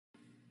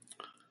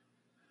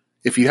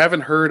If you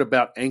haven't heard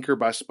about Anchor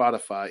by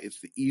Spotify, it's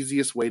the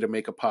easiest way to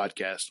make a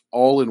podcast,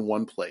 all in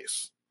one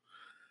place.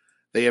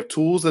 They have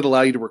tools that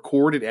allow you to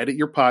record and edit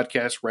your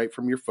podcast right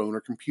from your phone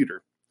or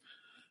computer.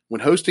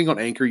 When hosting on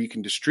Anchor, you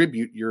can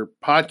distribute your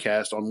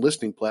podcast on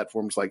listening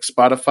platforms like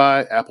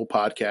Spotify, Apple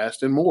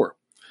Podcast, and more.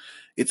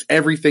 It's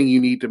everything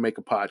you need to make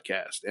a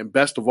podcast. And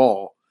best of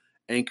all,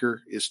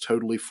 Anchor is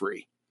totally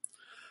free.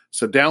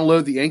 So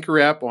download the Anchor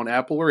app on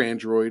Apple or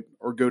Android,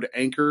 or go to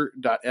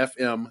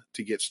anchor.fm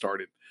to get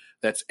started.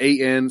 That's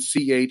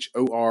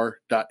ANCHOR.FM.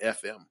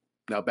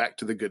 Now back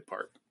to the good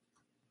part.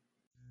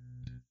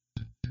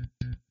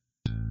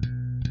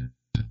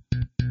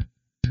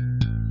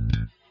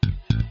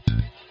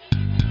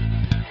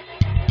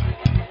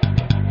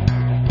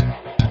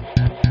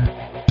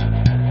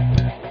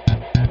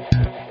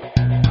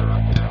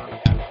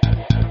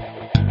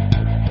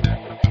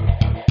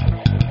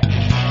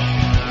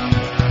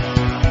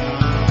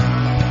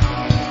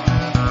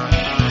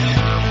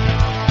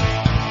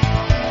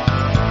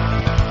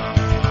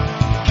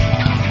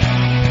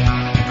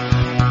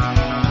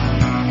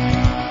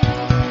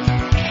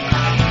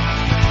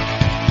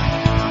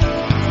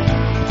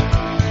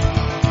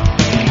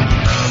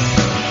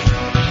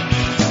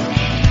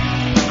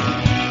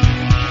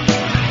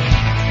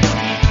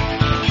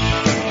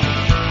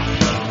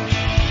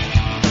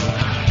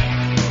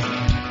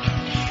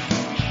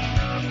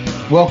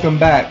 Welcome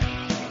back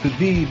to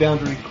the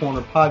Boundary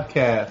Corner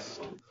podcast.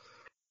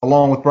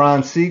 Along with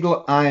Brian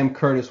Siegel, I am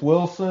Curtis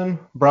Wilson.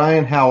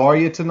 Brian, how are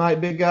you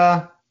tonight, big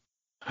guy?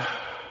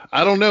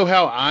 I don't know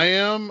how I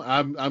am.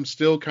 I'm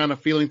still kind of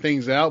feeling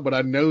things out, but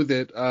I know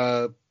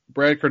that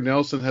Brad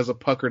Nelson has a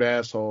puckered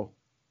asshole.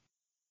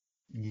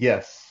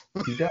 Yes,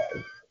 he does.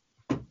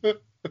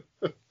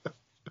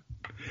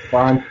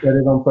 Brian said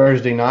it on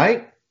Thursday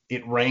night.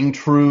 It rang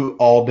true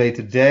all day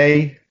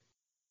today.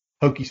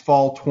 Hokies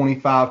fall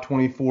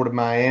 25-24 to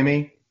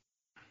Miami.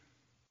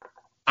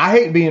 I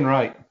hate being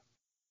right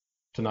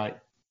tonight.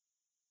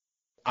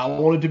 I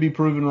wanted to be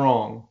proven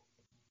wrong.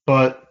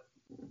 But,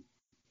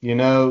 you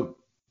know,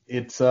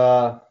 it's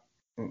one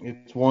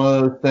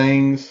of those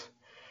things.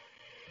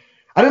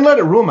 I didn't let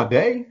it ruin my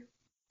day.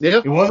 Yeah.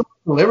 It wasn't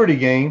a Liberty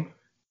game.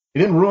 It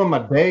didn't ruin my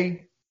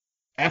day.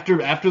 After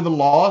the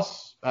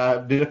loss, I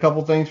did a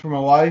couple things for my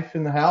wife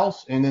in the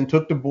house and then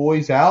took the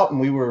boys out, and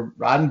we were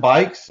riding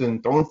bikes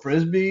and throwing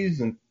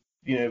Frisbees and,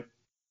 you know,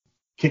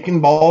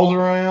 kicking balls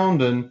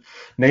around, and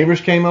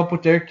neighbors came up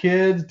with their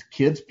kids. The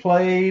kids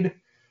played.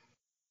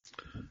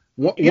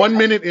 1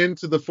 minute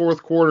into the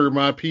fourth quarter,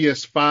 my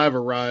PS5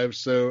 arrived,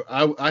 so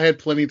I had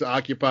plenty to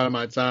occupy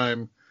my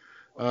time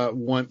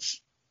once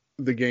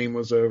the game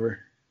was over.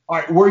 All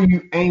right, were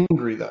you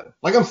angry, though?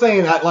 Like I'm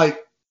saying,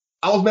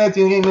 I was mad at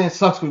the end of the game, man, it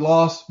sucks we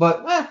lost, but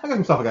I got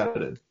some stuff I got to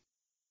do.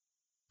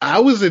 I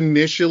was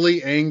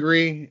initially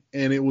angry,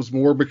 and it was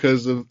more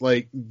because of,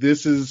 like,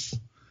 this is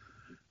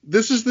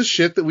the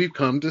shit that we've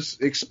come to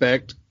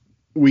expect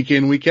week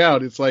in, week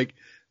out. It's like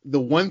the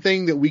one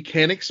thing that we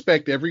can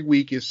expect every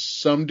week is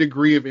some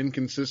degree of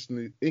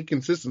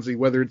inconsistency,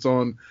 whether it's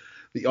on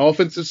the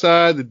offensive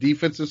side, the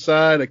defensive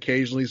side,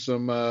 occasionally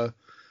some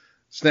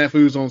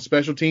snafus on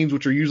special teams,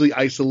 which are usually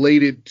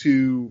isolated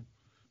to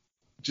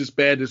just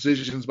bad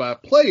decisions by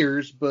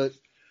players. But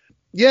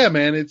yeah,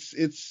 man,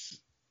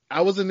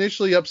 I was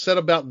initially upset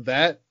about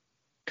that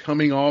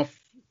coming off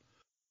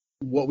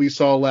what we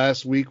saw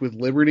last week with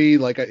Liberty.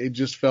 Like, it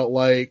just felt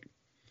like,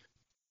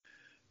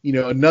 you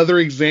know, another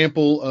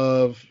example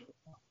of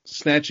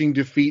snatching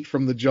defeat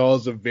from the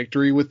jaws of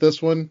victory with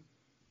this one.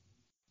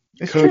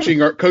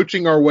 Coaching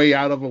our way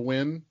out of a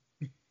win.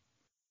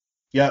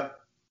 Yep.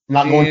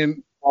 Not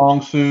going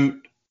long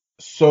suit.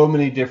 So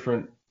many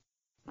different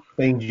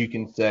things you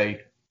can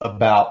say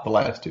about the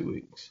last 2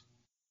 weeks.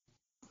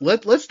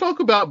 Let's talk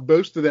about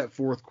most of that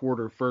fourth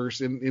quarter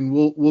first, and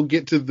we'll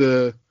get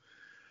to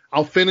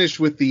I'll finish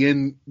with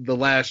the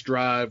last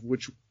drive,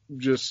 which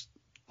just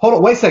hold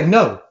on, wait a second.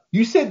 No,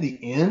 you said the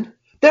end.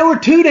 There were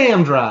 2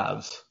 damn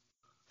drives.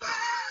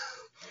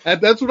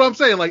 That's what I'm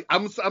saying. Like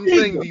I'm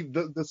saying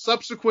the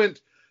subsequent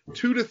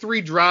 2 to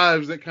 3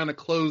 drives that kind of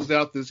closed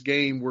out this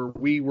game, where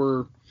we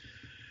were,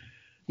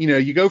 you know,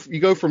 you go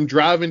from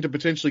driving to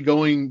potentially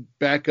going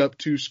back up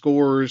 2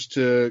 scores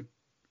to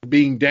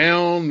being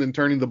down, then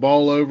turning the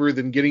ball over,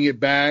 then getting it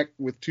back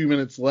with 2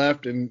 minutes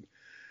left, and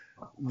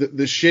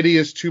the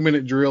shittiest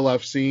 2-minute drill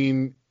I've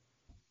seen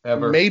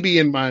ever, maybe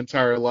in my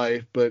entire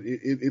life, but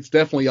it's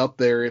definitely up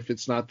there if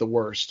it's not the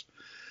worst.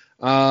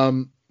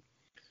 So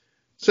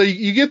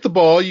you get the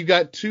ball, you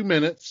got 2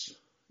 minutes,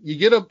 you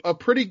get a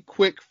pretty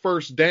quick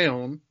first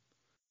down,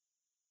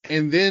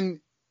 and then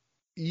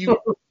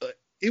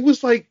it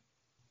was like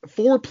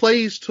 4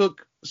 plays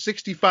took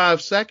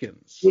 65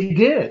 seconds. It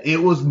did.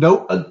 It was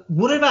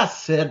what have I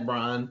said,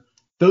 Brian?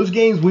 Those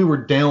games we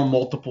were down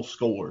multiple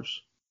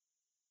scores.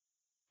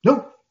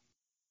 Nope.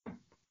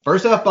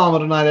 First F-bomb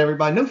of the night,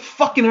 everybody. No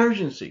fucking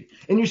urgency.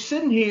 And you're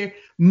sitting here,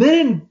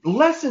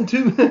 less than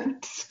 2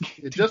 minutes.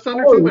 Just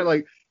under 2 minutes.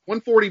 Like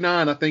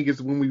 1:49, I think, is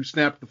when we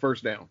snapped the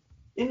first down.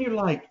 And you're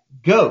like,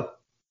 go.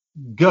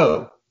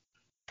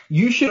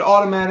 you should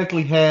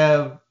automatically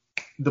have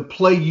the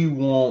play you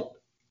want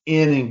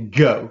in and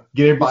go.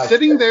 Get everybody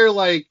sitting there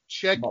like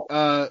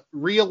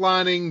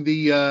realigning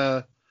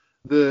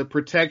the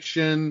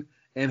protection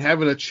and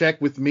having a check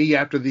with me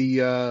after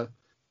the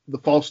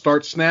false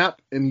start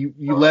snap, and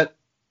you let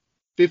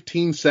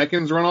 15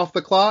 seconds run off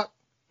the clock.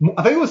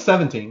 I think it was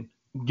 17.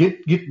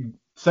 Get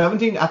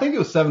 17. I think it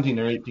was 17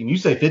 or 18. You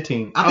say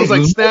 15. I was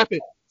like, snap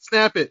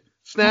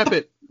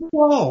it.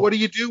 Whoa. What are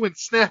you doing?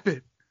 Snap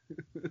it.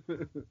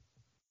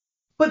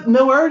 But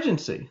no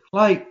urgency.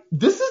 Like,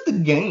 this is the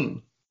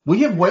game.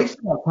 We have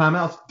wasted our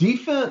timeouts.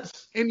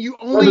 Defense. And you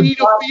only need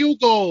a field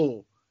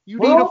goal. You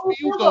need a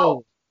field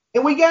goal.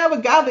 And we have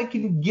a guy that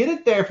can get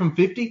it there from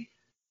 50.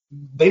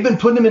 They've been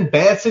putting him in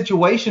bad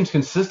situations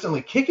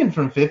consistently, kicking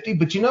from 50.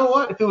 But you know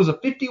what? If it was a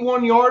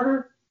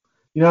 51-yarder,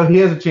 he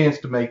has a chance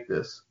to make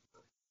this.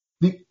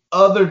 The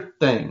other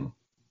thing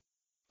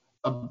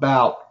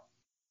about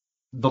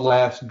the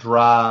last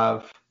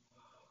drive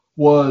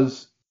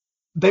was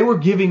they were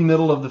giving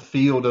middle of the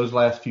field those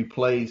last few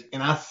plays.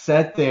 And I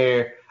sat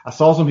there. I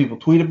saw some people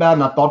tweet about it,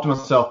 and I thought to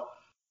myself,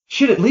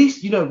 shit, at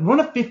least, run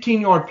a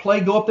 15-yard play,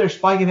 go up there,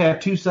 spike it,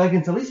 have 2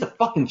 seconds, at least a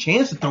fucking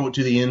chance to throw it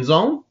to the end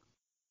zone.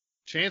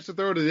 Chance to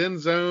throw it to the end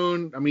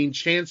zone. I mean,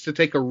 chance to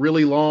take a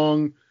really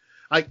long,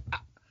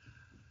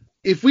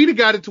 if we'd have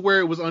got it to where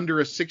it was under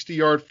a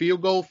 60-yard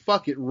field goal,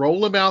 fuck it,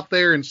 roll him out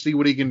there and see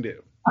what he can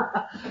do.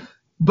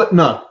 But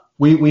no,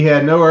 we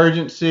had no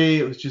urgency.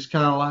 It was just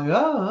kind of like,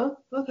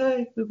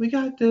 okay, we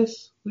got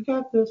this.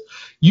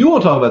 You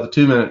want to talk about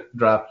the 2-minute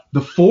drive.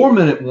 The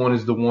 4-minute one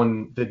is the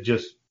one that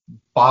just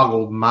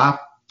boggled my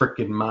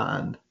freaking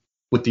mind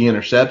with the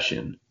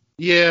interception.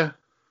 Yeah.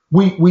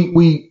 We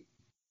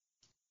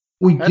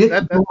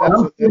get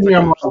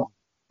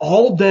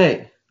all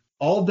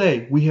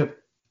day. We have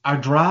our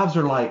drives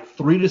are like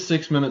 3 to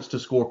 6 minutes to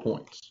score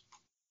points.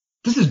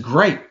 This is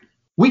great.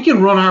 We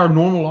can run our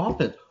normal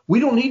offense. We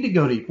don't need to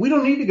go deep. We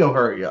don't need to go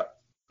hurry up.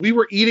 We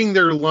were eating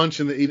their lunch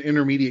in the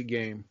intermediate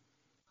game.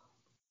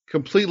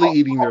 Completely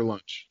eating their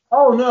lunch.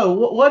 Oh no!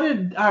 What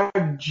did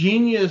our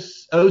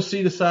genius OC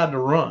decide to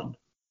run?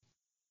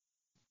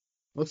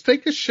 Let's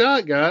take a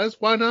shot, guys.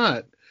 Why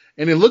not?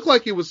 And it looked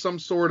like it was some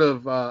sort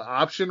of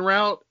option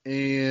route,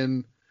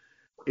 and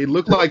it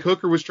looked like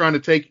Hooker was trying to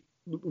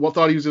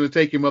thought he was going to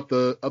take him up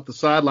the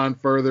sideline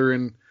further,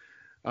 and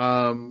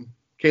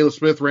Caleb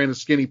Smith ran a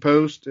skinny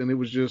post, and it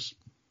was just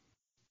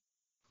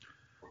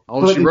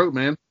all she wrote,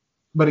 man.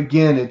 But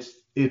again,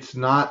 it's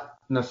not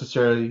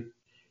necessarily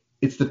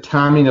it's the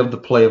timing of the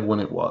play of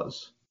when it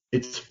was.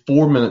 It's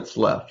 4 minutes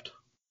left,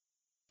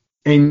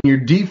 and your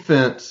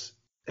defense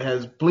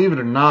has, believe it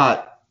or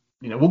not.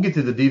 We'll get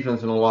to the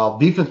defense in a while.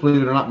 Defense,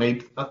 believe it or not,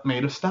 made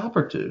a stop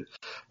or two.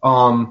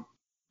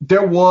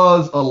 There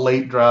was a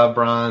late drive,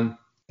 Brian,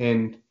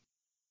 and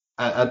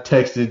I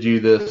texted you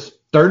this.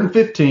 3rd and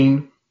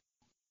 15,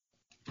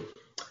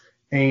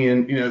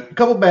 and a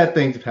couple bad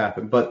things have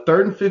happened, but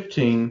 3rd and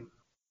 15,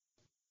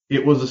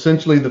 it was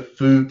essentially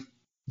the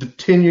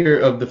tenure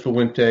of the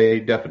Fuente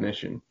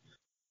definition.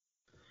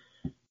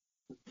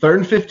 3rd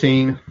and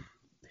 15,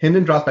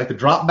 Hendon drops back. The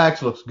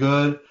dropbacks looks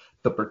good.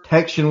 The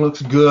protection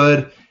looks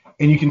good.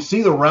 And you can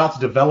see the routes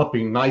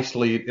developing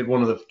nicely at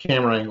one of the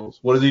camera angles.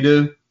 What does he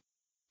do?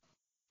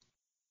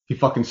 He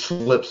fucking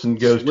slips and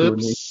goes to a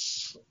knee.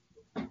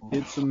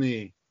 Hits a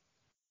knee.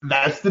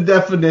 That's the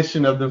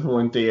definition of the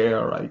Fuente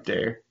era right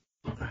there.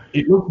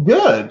 It looks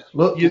good.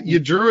 Look, you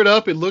drew it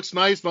up. It looks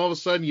nice, and all of a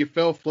sudden you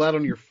fell flat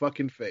on your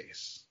fucking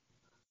face.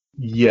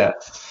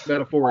 Yes.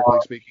 Metaphorically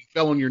speaking.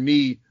 Fell on your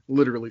knee,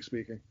 literally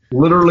speaking.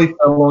 Literally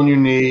fell on your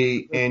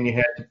knee, and you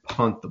had to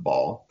punt the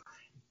ball.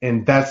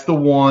 And that's the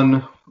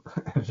one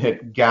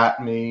that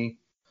got me.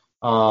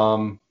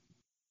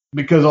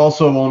 Because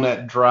also on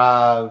that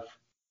drive,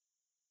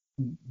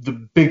 the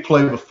big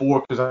play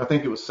before, because I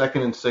think it was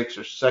 2nd and 6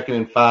 or 2nd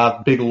and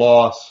 5, big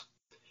loss,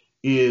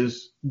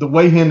 is the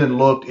way Hendon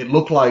looked. It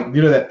looked like,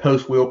 that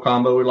post-wheel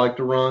combo we like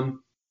to run?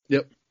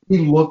 Yep. He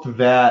looked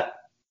that,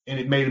 and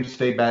it made him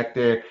stay back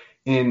there.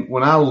 And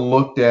when I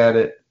looked at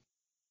it,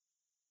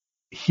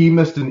 he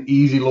missed an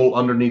easy little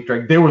underneath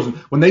drag.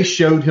 When they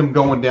showed him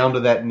going down to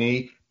that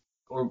knee,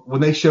 or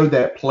when they showed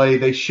that play,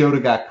 they showed a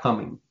guy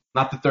coming.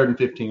 Not the 3rd and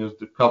 15. It was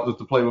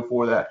the play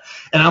before that.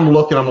 And I'm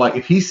like,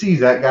 if he sees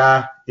that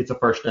guy, it's a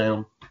first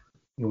down.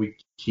 And we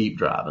keep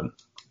driving.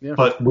 Yeah.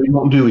 But we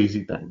won't do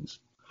easy things.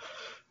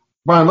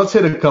 Brian, let's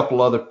hit a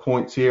couple other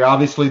points here.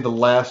 Obviously, the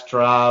last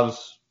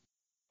drives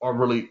are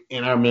really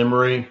in our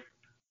memory.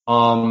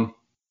 Brian,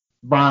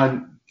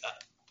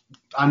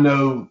 I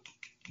know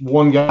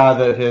one guy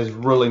that has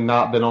really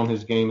not been on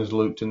his game is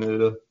Luke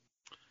Tenuta.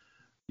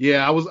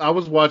 Yeah, I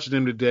was watching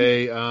him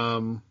today.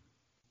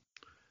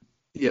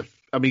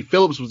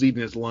 Phillips was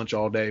eating his lunch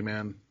all day,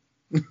 man.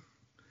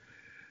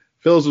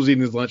 Phillips was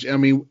eating his lunch. I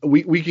mean,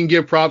 we can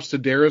give props to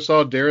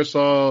Darisaw.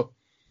 Darisaw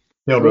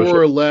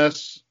more or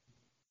less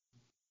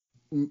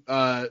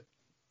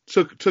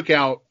took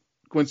out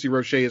Quincy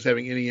Roche as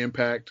having any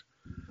impact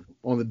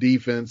on the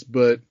defense,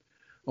 but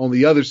on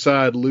the other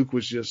side, Luke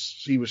was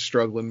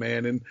struggling,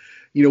 man. And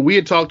we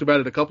had talked about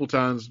it a couple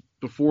times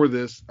before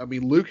this. I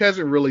mean, Luke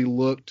hasn't really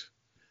looked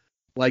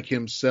like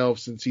himself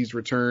since he's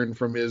returned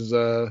from his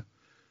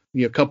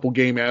couple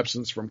game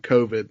absence from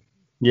COVID.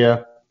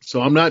 Yeah.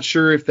 So I'm not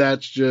sure if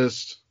that's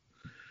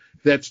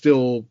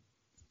still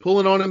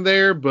pulling on him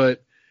there,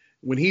 but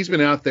when he's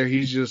been out there,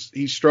 he's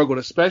struggled,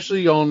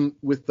 especially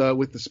with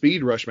the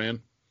speed rush,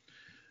 man.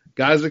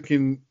 Guys that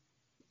can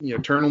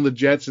turn on the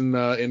jets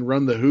and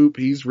run the hoop,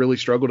 he's really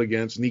struggled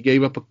against, and he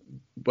gave up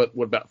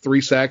about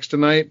 3 sacks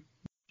tonight.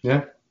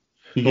 Yeah.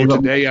 Or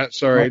today,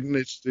 sorry,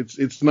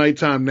 it's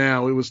nighttime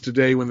now. It was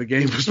today when the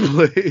game was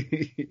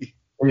played.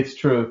 It's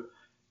true.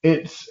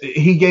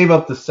 He gave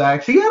up the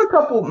sacks. He had a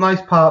couple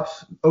nice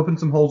pops, opened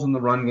some holes in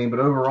the run game, but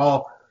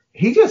overall,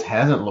 he just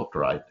hasn't looked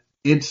right.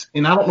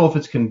 And I don't know if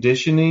it's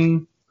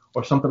conditioning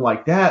or something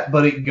like that,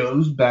 but it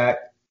goes back.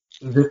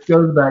 This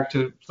goes back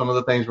to some of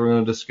the things we're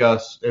going to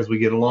discuss as we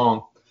get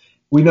along.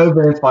 We know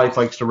Vance Spice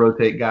likes to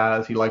rotate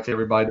guys. He likes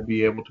everybody to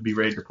be able to be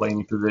ready to play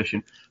any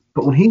position.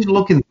 But when he's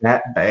looking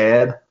that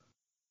bad,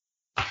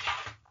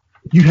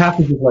 you have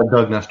to just let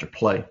Doug Nestor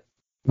play.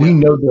 We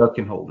know Doug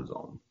can hold his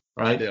own,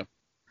 right? Yeah.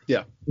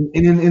 Yeah.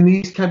 And in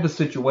these type of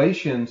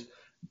situations,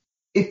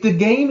 if the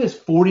game is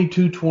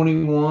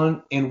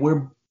 42-21 and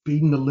we're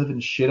beating the living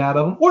shit out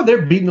of them, or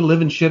they're beating the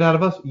living shit out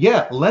of us,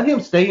 yeah, let him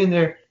stay in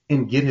there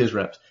and get his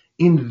reps.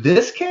 In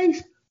this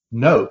case,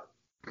 no.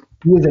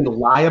 He is a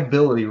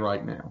liability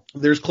right now.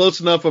 There's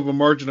close enough of a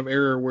margin of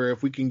error where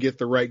if we can get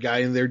the right guy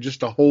in there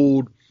just to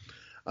hold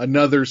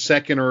another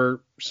second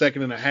or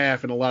second and a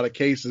half, in a lot of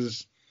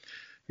cases,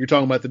 you're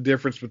talking about the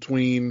difference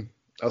between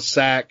a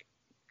sack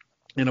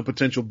and a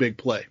potential big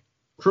play.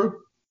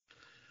 True.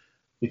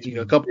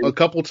 A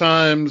couple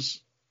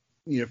times,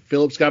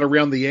 Phillips got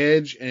around the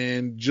edge,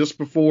 and just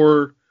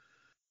before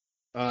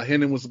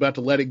Hennon was about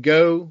to let it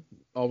go,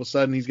 all of a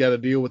sudden he's got to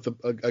deal with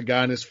a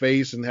guy in his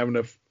face and having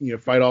to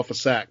fight off a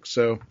sack.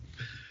 So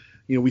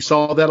we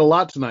saw that a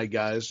lot tonight,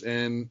 guys.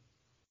 And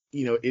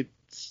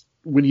it's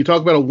when you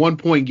talk about a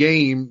 1-point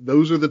game,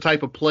 those are the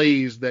type of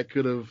plays that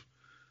could have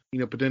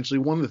potentially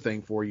won the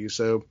thing for you.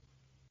 So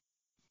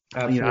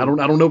I don't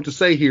know what to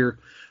say here.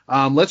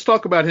 Let's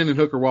talk about Hendon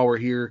Hooker while we're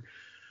here.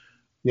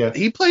 Yeah,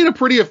 he played a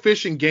pretty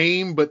efficient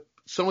game, but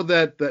some of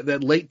that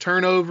late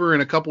turnover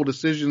and a couple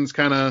decisions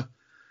kind of,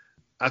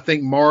 I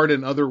think, marred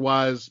an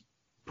otherwise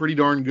pretty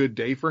darn good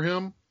day for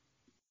him.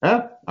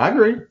 Yeah, I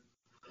agree.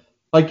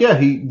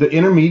 The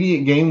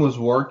intermediate game was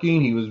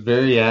working. He was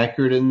very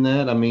accurate in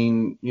that. I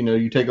mean,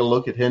 you take a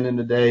look at Hendon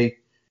today,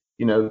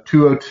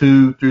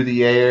 202 through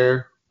the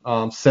air,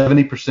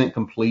 70%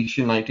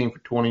 completion, 19 for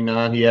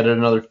 29. He added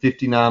another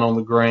 59 on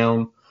the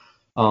ground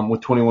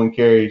with 21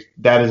 carries.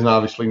 That is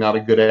obviously not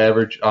a good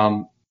average.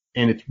 And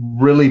it's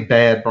really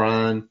bad,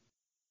 Brian.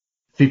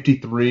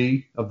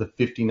 53 of the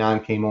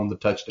 59 came on the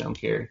touchdown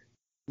carry.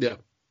 Yeah.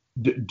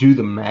 Do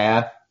the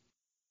math.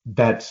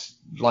 That's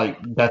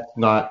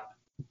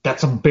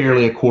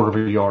barely a quarter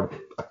of a yard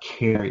a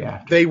carry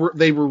after.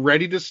 They were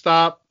ready to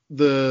stop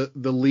the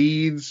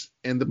leads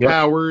and the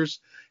powers,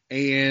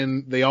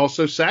 and they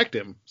also sacked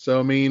him. So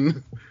I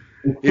mean,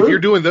 if you're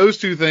doing those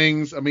two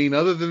things, I mean,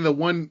 other than the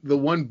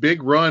one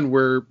big run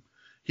where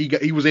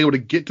he was able to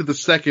get to the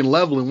second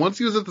level, and once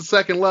he was at the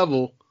second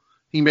level,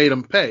 he made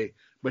him pay.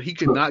 But he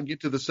could not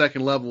get to the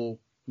second level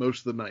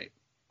most of the night.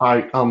 All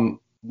right, I'm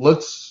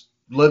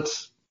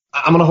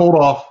gonna hold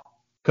off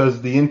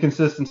because the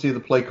inconsistency of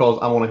the play calls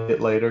I want to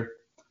hit later.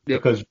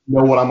 Yep. Because you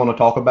know what I'm going to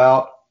talk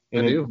about,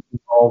 and it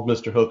involves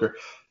Mr. Hooker.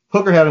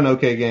 Hooker had an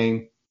okay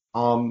game.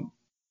 Hooker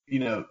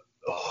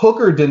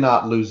did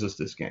not lose us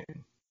this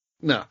game.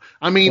 No,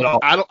 I mean,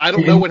 I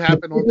don't know what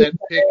happened on that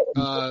pick.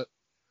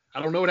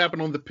 I don't know what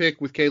happened on the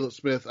pick with Caleb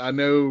Smith. I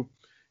know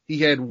he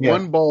had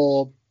one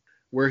ball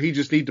where he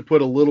just needed to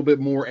put a little bit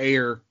more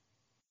air.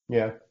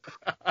 Yeah.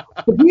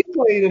 But he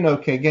played an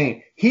okay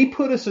game. He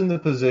put us in the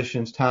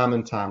positions time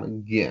and time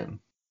again.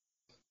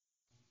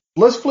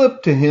 Let's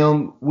flip to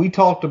him. We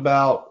talked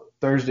about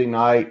Thursday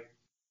night,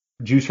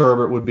 Juice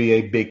Herbert would be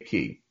a big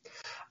key.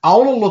 I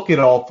want to look at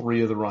all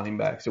three of the running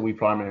backs that we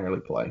primarily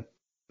play.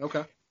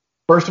 Okay.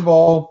 First of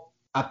all,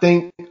 I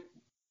think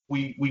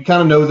we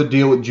kind of know the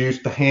deal with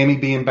Juice, the hammy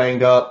being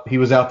banged up. He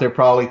was out there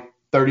probably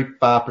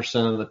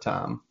 35% of the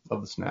time of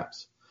the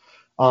snaps.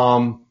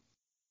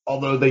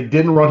 Although they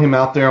didn't run him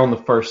out there on the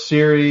first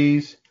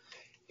series,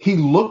 he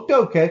looked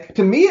okay.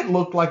 To me, it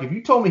looked like if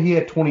you told me he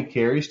had 20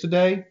 carries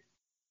today,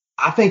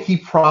 I think he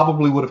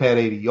probably would have had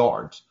 80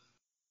 yards.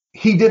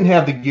 He didn't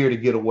have the gear to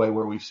get away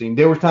where we've seen.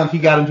 There were times he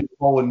got into the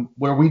hole and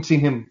where we'd seen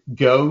him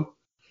go,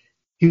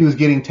 he was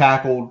getting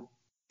tackled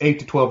 8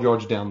 to 12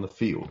 yards down the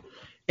field.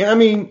 And I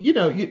mean,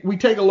 we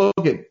take a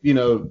look at,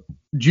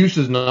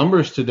 Juice's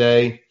numbers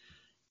today,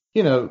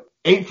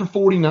 8 for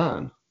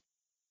 49.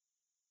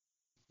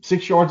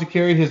 6 yards a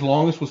carry. His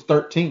longest was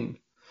 13.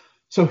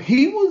 So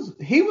he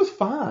was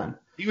fine.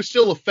 He was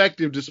still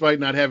effective despite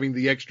not having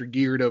the extra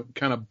gear to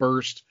kind of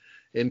burst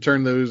and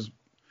turn those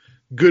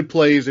good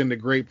plays into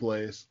great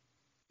plays.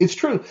 It's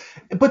true.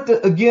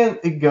 But again,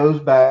 it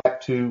goes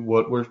back to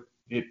what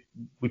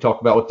We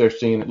talked about what they're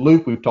seeing at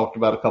Luke. We've talked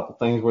about a couple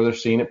things where they're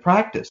seeing at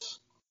practice.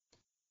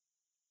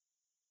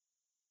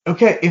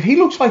 Okay, if he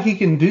looks like he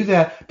can do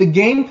that, the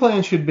game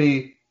plan should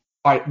be,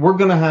 all right, we're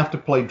going to have to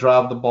play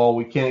drive the ball.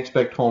 We can't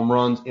expect home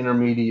runs,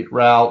 intermediate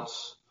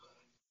routes.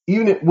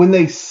 Even when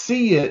they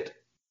see it,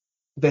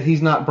 that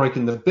he's not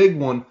breaking the big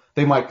one,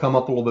 they might come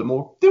up a little bit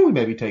more. Then we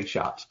maybe take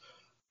shots.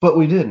 But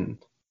we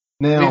didn't.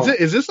 Now,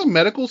 is this a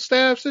medical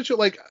staff situation?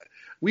 Like,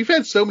 we've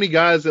had so many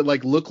guys that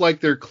like look like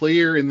they're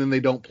clear and then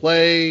they don't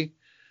play.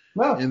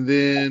 no. And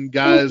then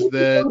guys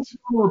that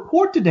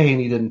report today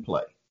and he didn't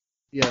play.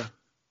 Yeah.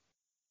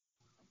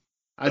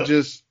 I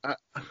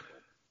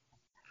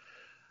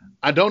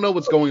don't know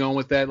what's going on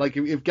with that. Like,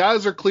 if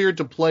guys are cleared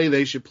to play,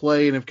 they should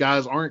play. And if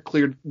guys aren't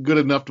cleared good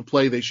enough to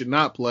play, they should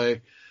not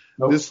play.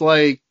 Nope. This,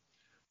 like,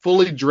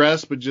 fully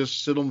dressed but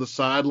just sit on the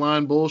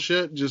sideline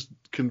bullshit just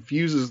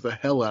confuses the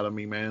hell out of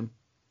me, man.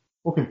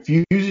 Well,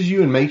 confuses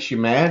you and makes you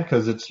mad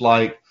because it's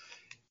like,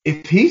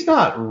 if he's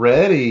not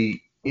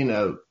ready,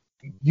 you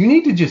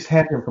need to just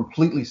have him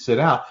completely sit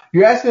out.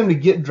 You're asking him to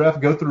get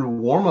dressed, go through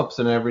warm-ups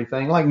and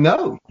everything. Like,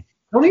 no,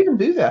 don't even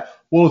do that.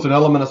 Well, it's an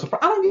element of surprise.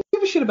 I don't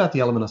give a shit about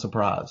the element of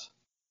surprise.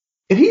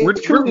 If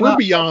we're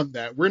beyond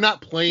that. We're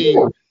not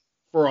playing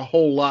for a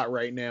whole lot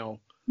right now.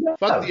 No.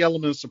 Fuck the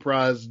element of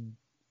surprise.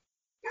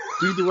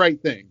 Do the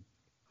right thing.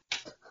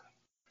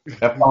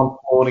 F-bomb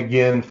going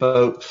again,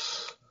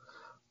 folks.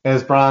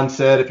 As Brian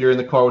said, if you're in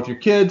the car with your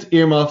kids,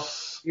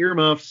 earmuffs.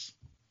 Earmuffs.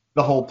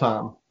 The whole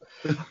time.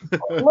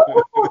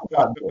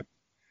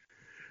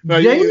 No,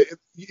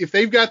 if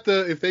they've got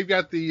the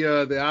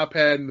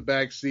iPad in the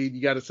back seat,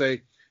 you got to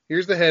say,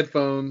 "Here's the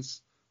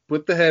headphones.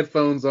 Put the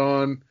headphones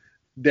on.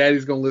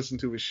 Daddy's gonna listen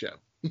to his show."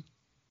 And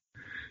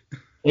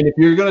if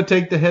you're gonna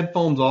take the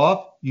headphones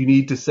off, you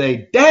need to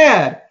say,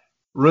 "Dad,"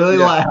 really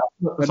loud.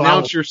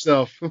 Announce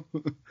yourself.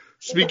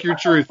 Speak your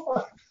truth. All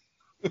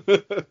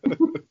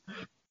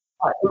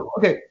right,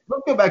 okay,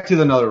 let's go back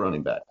to another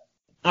running back.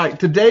 All right,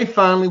 today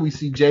finally we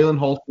see Jalen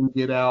Holston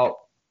get out.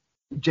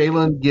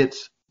 Jalen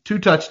gets 2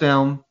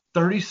 touchdowns,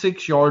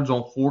 36 yards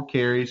on 4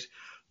 carries,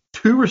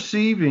 2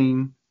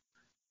 receiving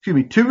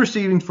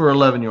for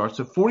 11 yards,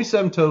 so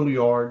 47 total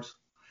yards.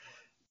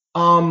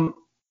 And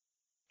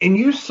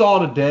you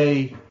saw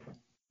today,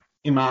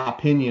 in my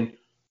opinion,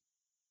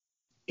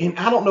 and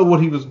I don't know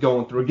what he was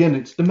going through. Again,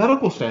 it's the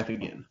medical staff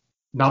again.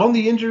 Not on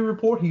the injury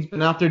report. He's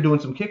been out there doing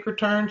some kick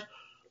returns.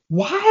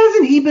 Why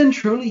hasn't he been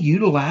truly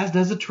utilized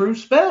as a true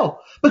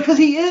spell? Because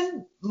he is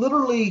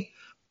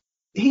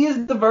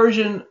the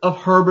version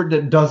of Herbert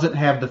that doesn't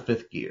have the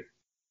 5th gear.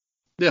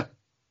 Yeah.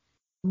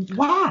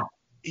 Why?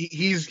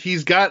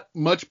 He's got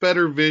much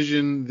better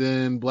vision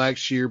than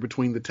Blackshear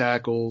between the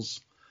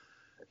tackles.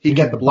 He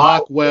can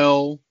block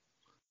well.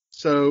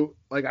 So,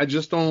 like, I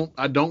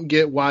don't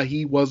get why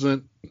he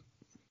wasn't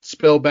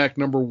spellback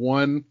number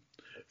 1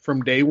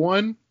 from day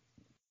one,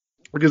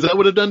 because that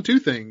would have done 2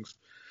 things.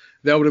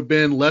 That would have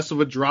been less of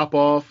a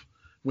drop-off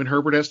when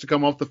Herbert has to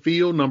come off the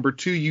field. Number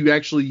 2, you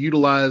actually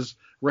utilize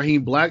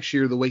Raheem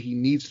Blackshear the way he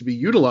needs to be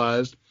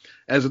utilized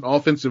as an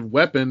offensive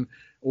weapon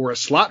or a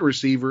slot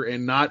receiver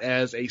and not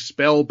as a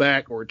spell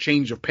back or a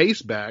change of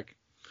pace back.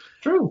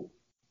 True.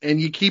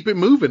 And you keep it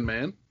moving,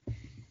 man.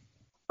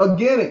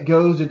 Again,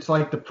 it's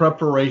like the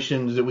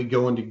preparations that we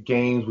go into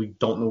games, we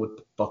don't know what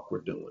the fuck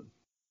we're doing.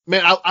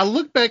 Man, I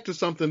look back to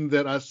something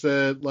that I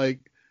said, like,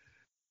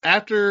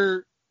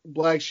 after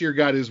Blackshear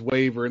got his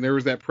waiver and there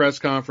was that press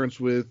conference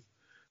with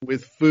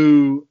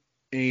Fu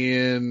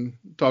and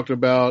talked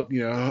about,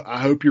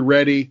 I hope you're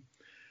ready.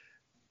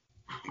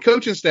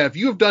 Coaching staff,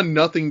 you have done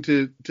nothing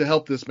to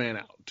help this man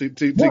out, to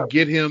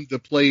get him the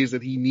plays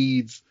that he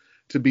needs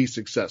to be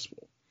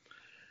successful.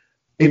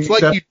 It's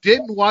like you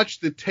didn't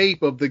watch the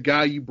tape of the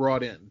guy you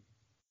brought in.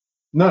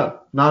 No,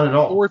 not at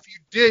all. Or if you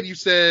did, you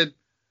said,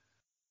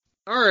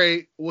 all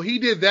right, well, he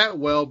did that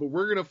well, but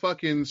we're going to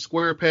fucking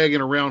square peg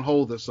in a round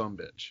hole this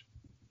sumbitch.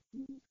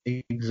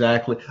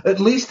 Exactly.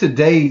 At least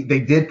today they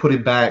did put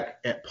him back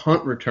at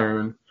punt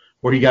return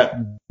where he got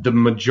the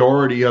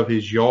majority of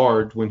his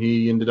yards when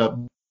he ended up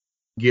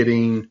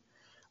getting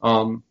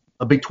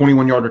a big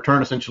 21-yard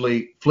return,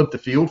 essentially flipped the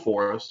field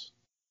for us.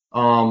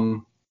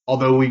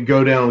 Although we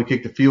go down and we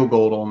kick the field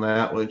goal on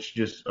that, which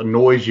just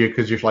annoys you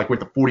because you're like, we're at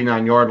the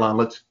 49-yard line.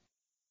 Let's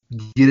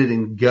get it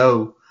and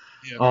go.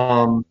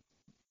 Yeah.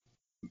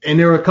 And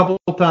there were a couple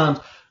of times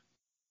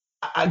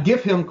I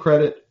give him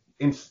credit.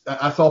 And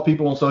I saw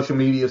people on social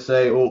media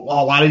say,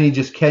 oh, why didn't he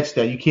just catch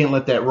that? You can't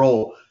let that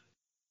roll.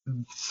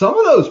 Some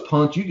of those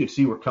punts you could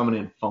see were coming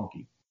in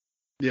funky.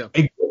 Yeah.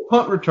 A good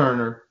punt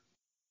returner,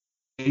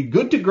 a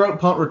good to great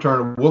punt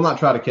returner will not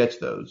try to catch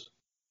those.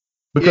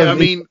 Because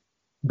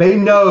they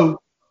know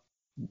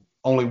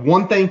only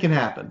one thing can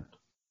happen,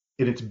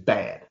 and it's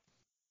bad.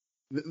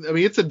 I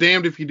mean, it's a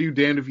damned if you do,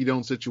 damned if you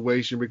don't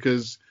situation,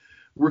 because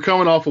we're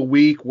coming off a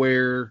week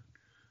where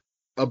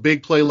a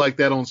big play like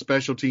that on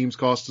special teams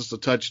cost us a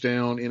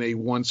touchdown in a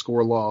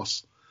 1-score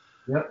loss.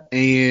 Yep.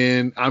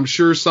 And I'm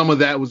sure some of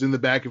that was in the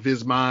back of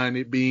his mind,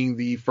 it being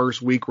the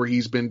first week where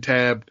he's been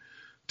tabbed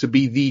to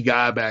be the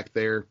guy back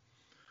there.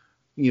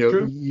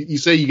 True. You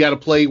say you got to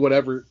play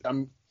whatever.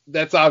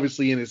 That's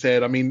obviously in his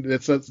head. I mean,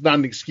 that's not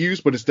an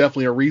excuse, but it's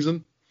definitely a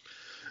reason.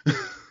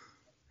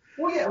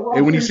 Well, yeah.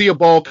 And when you see a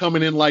ball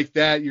coming in like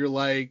that, you're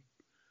like,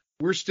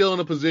 we're still in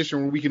a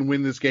position where we can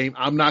win this game.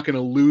 I'm not going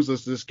to lose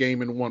us this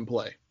game in one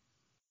play.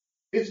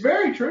 It's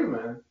very true,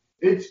 man.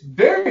 It's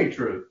very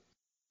true.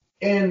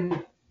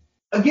 And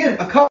again,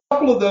 a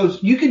couple of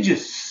those, you could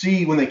just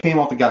see when they came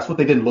off the gas what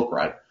they didn't look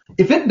right.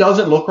 If it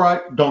doesn't look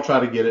right, don't try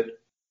to get it,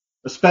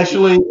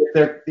 especially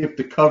if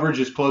the coverage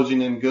is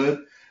closing in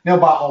good. Now,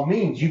 by all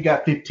means, you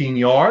got 15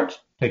 yards,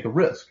 take a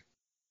risk.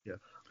 Yeah.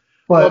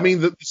 But, well, I mean,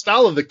 the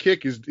style of the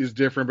kick is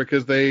different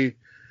because they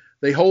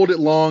hold it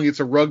long. It's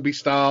a rugby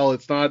style.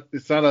 It's not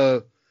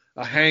a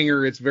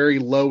hanger. It's very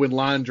low in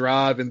line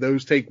drive, and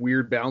those take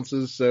weird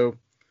bounces. So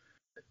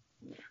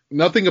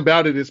nothing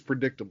about it is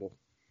predictable.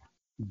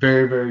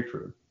 Very, very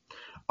true.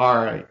 All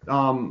right.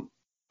 All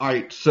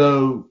right.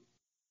 So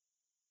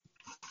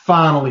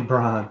finally,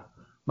 Brian,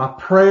 my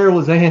prayer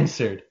was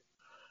answered.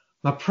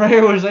 My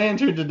prayer was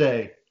answered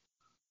today.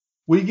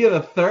 We get a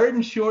 3rd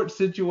and short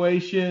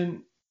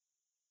situation,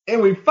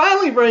 and we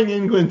finally bring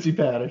in Quincy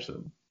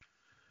Patterson.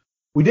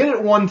 We did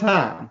it one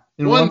time.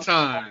 One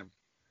time.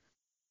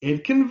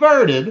 It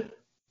converted,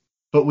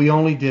 but we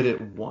only did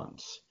it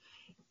once.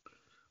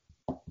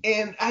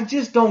 And I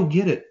just don't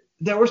get it.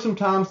 There were some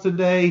times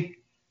today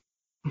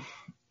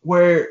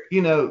where,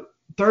 3rd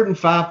and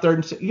 5, 3rd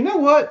and 6. You know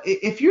what?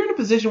 If you're in a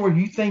position where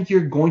you think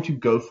you're going to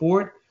go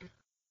for it,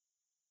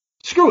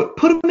 screw it.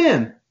 Put them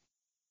in.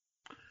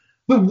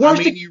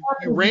 You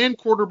ran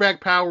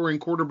quarterback power and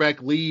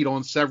quarterback lead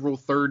on several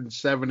 3rd and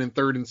 7 and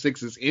 3rd and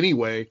 6s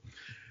anyway.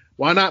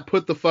 Why not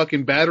put the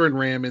fucking battering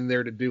ram in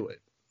there to do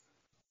it?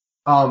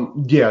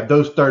 Yeah,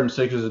 those 3rd and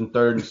 6s and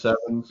 3rd and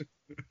 7s.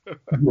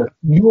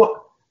 Yeah.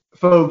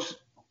 Folks,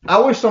 I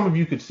wish some of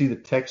you could see the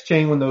text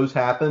chain when those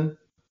happen.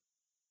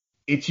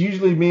 It's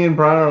usually me and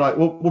Brian are like,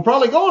 well, we're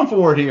probably going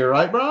for it here,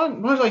 right,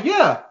 Brian? Brian's like,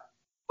 yeah.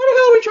 Why the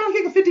hell are we trying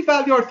to kick a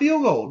 55-yard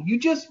field goal? You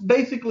just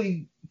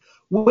basically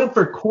went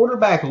for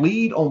quarterback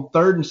lead on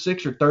 3rd and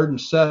 6 or 3rd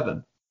and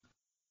 7.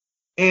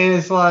 And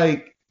it's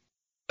like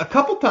a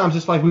couple times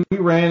it's like we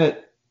ran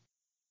it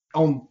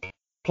on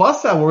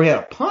plus side where we had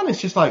a punt. It's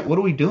just like, what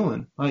are we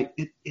doing? Like,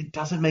 it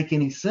doesn't make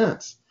any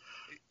sense.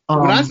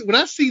 When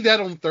I see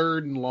that on 3rd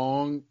and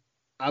long,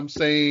 I'm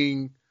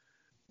saying,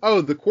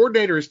 oh, the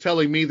coordinator is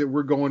telling me that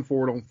we're going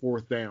for it on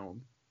 4th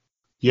down.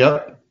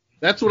 Yep.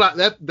 That's what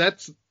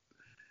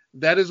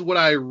that is what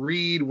I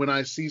read when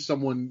I see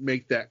someone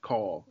make that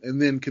call.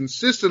 And then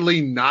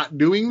consistently not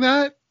doing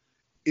that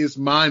is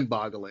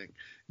mind-boggling.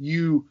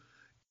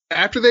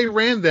 After they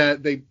ran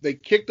that, they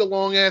kicked a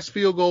long-ass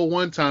field goal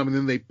one time, and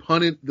then they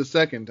punted the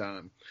second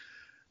time.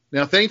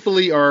 Now,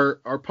 thankfully,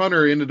 our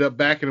punter ended up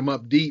backing him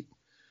up deep.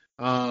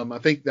 I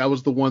think that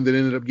was the one that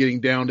ended up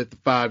getting down at the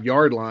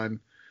 5-yard line,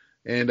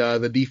 and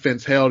the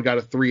defense held, got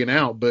a 3 and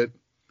out. But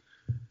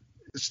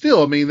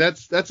still, I mean,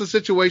 that's a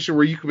situation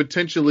where you could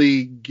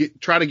potentially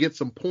try to get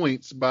some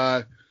points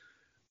by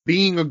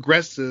being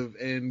aggressive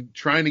and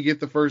trying to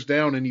get the first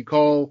down, and you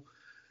call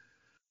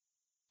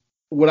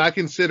what I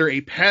consider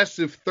a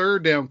passive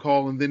 3rd down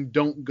call and then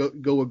don't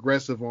go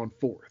aggressive on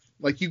 4th.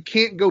 Like, you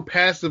can't go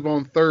passive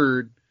on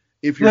 3rd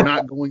if you're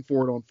not going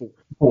for it on 4th.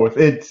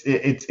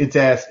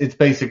 4th. It's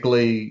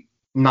basically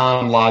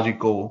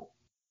non-logical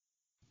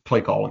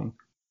play calling.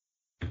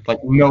 Like,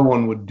 no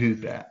one would do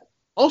that.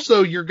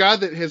 Also, your guy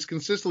that has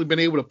consistently been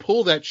able to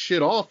pull that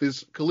shit off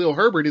is Khalil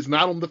Herbert is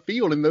not on the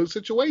field in those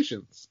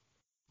situations.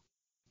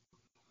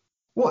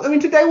 Well, I mean,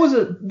 today was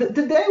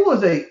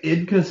a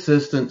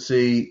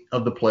inconsistency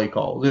of the play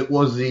calls. It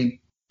was the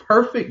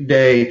perfect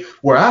day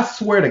where I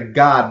swear to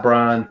God,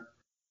 Brian,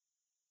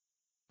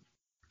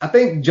 I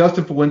think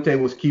Justin Fuente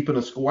was keeping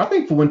a score. I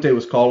think Fuente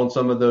was calling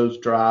some of those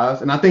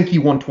drives, and I think he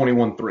won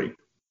 21-3.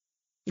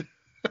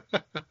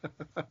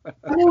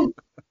 I mean,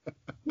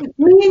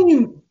 me and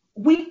you,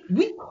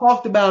 we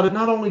talked about it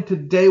not only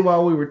today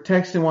while we were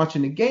texting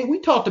watching the game.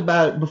 We talked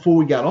about it before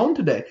we got on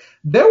today.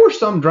 There were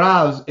some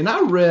drives, and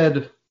I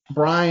read,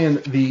 Brian,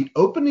 the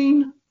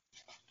opening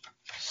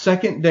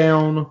second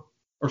down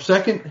or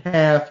second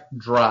half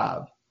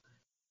drive.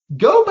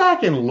 Go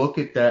back and look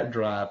at that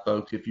drive,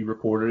 folks, if you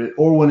recorded it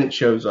or when it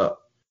shows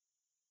up.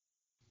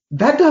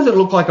 That doesn't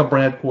look like a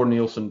Brad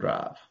Cornelison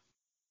drive.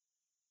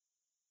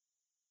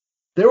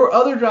 There were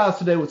other drives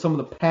today with some of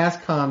the pass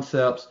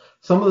concepts,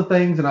 some of the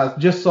things, and I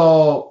just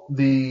saw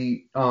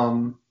the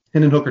Hendon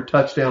Hooker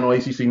touchdown on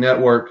ACC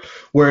Network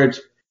where it's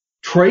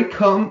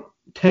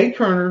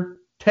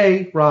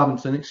Tay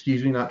Robinson,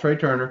 not Trey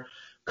Turner,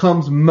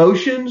 comes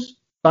motions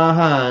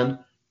behind,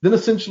 then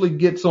essentially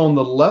gets on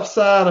the left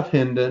side of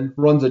Hendon,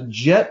 runs a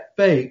jet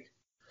fake,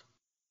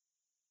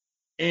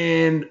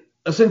 and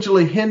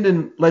essentially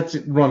Hendon lets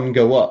it run and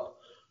go up.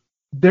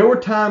 There were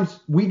times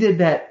we did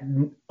that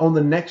on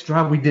the next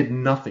drive. We did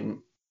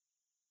nothing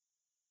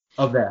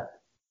of that.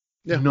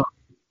 Yeah. Nothing.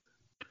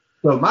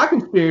 So my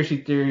conspiracy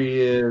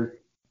theory is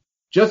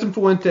Justin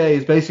Fuente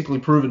is basically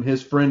proving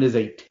his friend is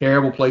a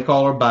terrible play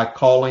caller by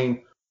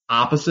calling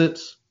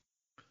opposites.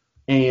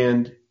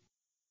 And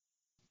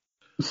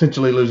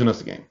essentially losing us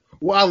the game.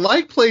 Well, I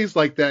like plays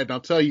like that, and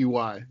I'll tell you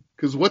why.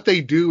 Because what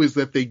they do is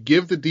that they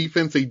give the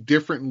defense a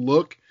different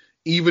look,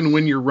 even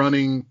when you're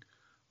running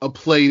a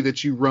play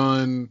that you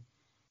run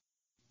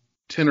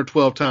 10 or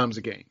 12 times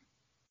a game.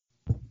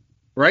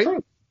 Right?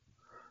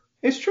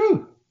 It's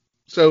true.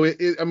 So,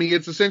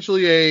 it's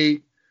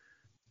essentially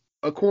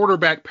a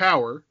quarterback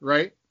power,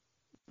 right?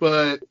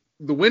 But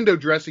the window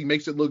dressing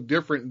makes it look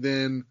different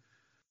than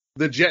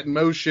the jet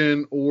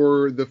motion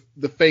or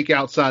the fake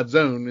outside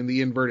zone in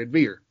the inverted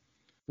veer,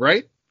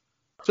 right?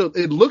 So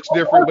it looks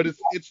different, but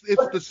it's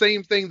the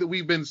same thing that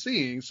we've been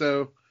seeing.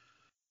 So,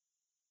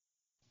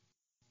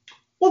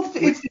 well,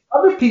 it's the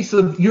other piece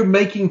of you're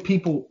making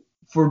people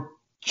for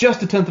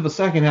just a tenth of a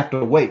second have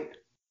to wait,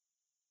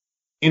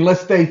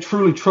 unless they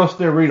truly trust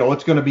their read. Oh,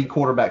 it's going to be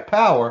quarterback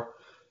power.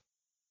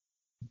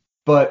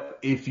 But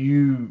if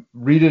you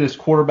read it as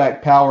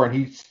quarterback power and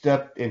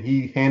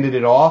he handed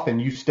it off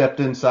and you stepped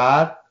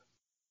inside,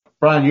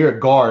 Brian, you're a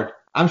guard.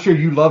 I'm sure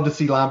you love to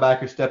see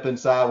linebackers step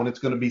inside when it's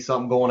going to be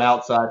something going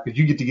outside because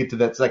you get to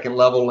that second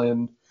level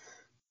and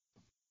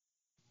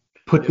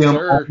put them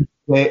on.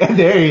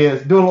 There he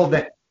is, doing a little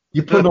that.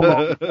 You put them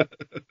on.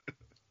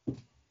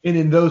 And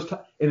in those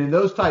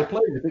type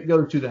plays, if it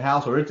goes to the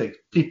house or it's a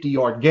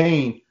 50-yard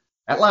gain,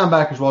 that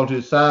linebacker's walking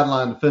to the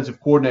sideline, defensive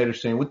coordinator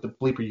saying, "What the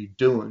bleep are you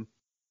doing?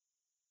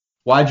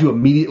 Why'd you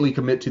immediately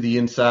commit to the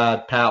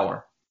inside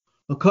power?"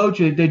 Well, coach,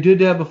 they did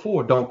that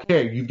before. Don't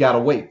care. You've got to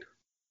wait.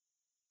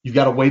 You've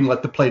got to wait and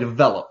let the play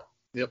develop.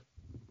 Yep.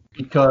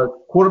 Because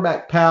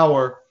quarterback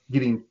power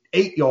getting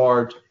 8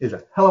 yards is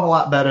a hell of a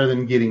lot better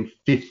than getting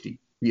 50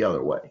 the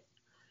other way.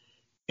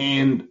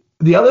 And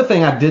the other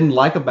thing I didn't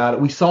like about it,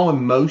 we saw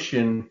in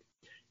motion,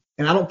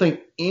 and I don't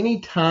think any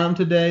time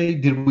today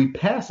did we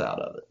pass out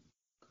of it.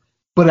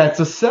 But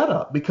that's a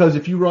setup because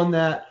if you run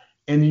that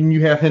and then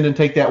you have Hendon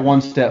take that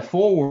one step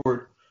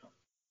forward,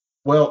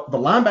 well, the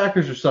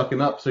linebackers are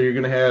sucking up, so you're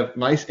going to have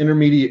nice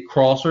intermediate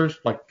crossers,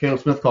 like Caleb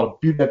Smith called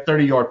that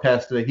 30-yard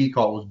pass today he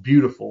caught was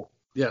beautiful.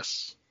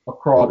 Yes.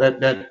 Across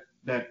that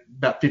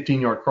about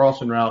 15-yard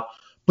crossing route,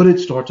 but it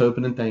starts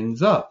opening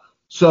things up.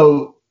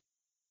 So,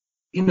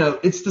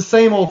 it's the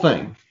same old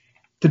thing.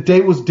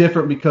 Today was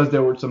different because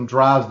there were some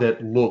drives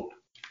that looked,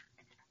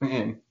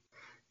 man,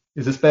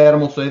 is this bad? I'm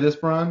going to say this,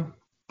 Brian.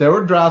 There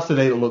were drives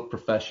today that looked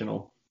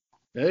professional.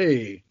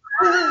 Hey.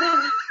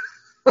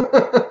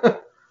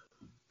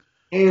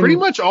 Pretty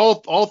much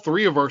all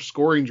three of our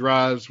scoring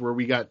drives where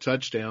we got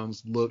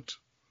touchdowns looked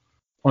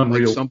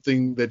unreal. Like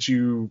something that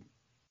you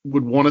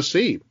would want to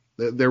see.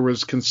 There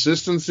was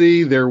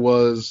consistency. There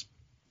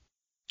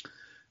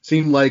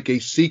seemed like a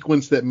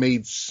sequence that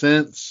made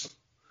sense.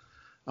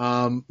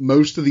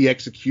 Most of the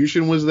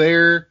execution was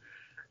there.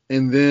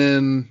 And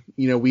then,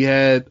 we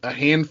had a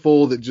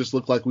handful that just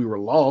looked like we were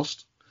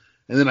lost.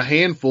 And then a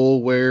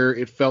handful where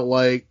it felt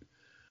like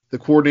the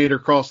coordinator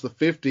crossed the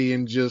 50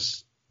 and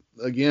just,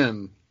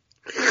 again,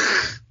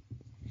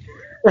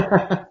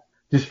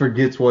 just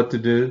forgets what to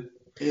do.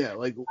 Yeah,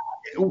 like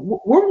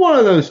we're one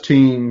of those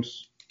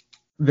teams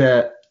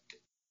that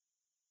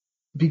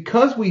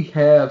because we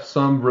have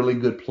some really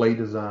good play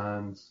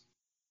designs,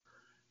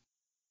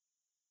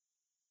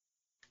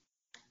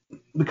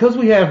 I'm trying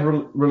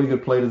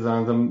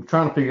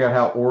to figure out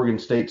how Oregon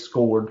State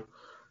scored.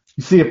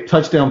 You see a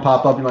touchdown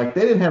pop up, you're like,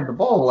 they didn't have the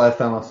ball the last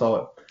time I saw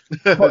it.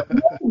 But we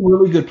have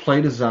really good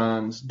play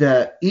designs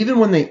that even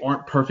when they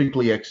aren't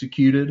perfectly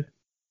executed,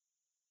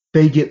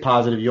 they get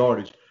positive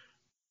yardage.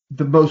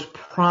 The most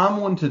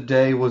prime one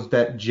today was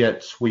that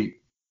jet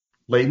sweep.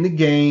 Late in the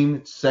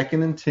game,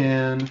 2nd and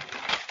 10.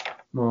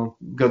 Well,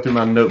 go through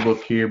my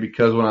notebook here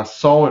because when I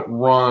saw it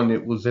run,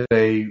 it was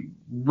a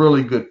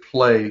really good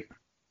play.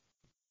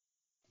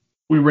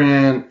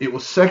 It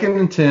was 2nd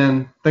and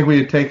 10. I think we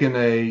had taken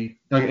an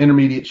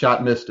intermediate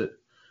shot, missed it.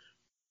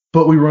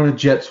 But we run a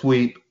jet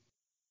sweep,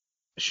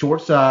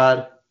 short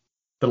side.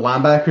 The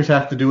linebackers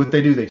have to do what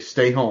they do. They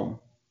stay home.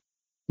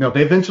 Now, if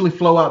they eventually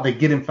flow out, they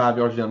get him 5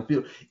 yards down the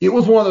field. It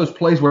was one of those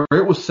plays where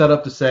it was set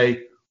up to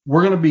say,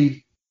 we're going to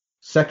be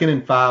 2nd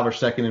and 5 or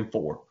 2nd and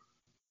 4.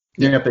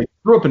 Yeah. And if they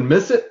screw up and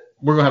miss it,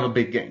 we're going to have a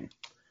big game.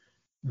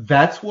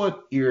 That's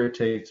what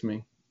irritates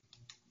me.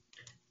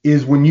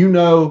 Is when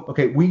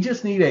okay, we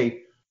just need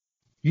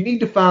you need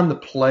to find the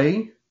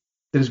play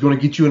that is going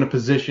to get you in a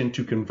position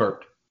to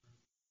convert.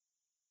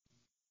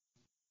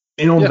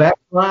 And on that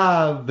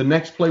drive, the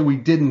next play we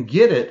didn't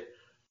get it,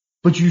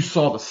 but you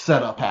saw the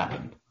setup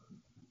happen.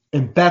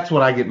 And that's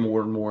what I get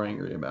more and more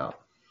angry about.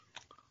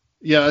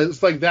 Yeah,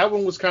 it's like that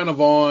one was kind of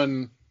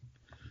on,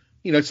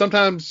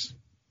 sometimes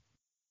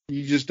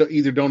you just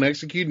either don't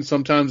execute and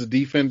sometimes the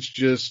defense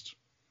just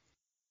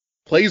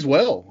plays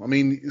well. I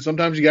mean,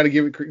 sometimes you got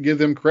to give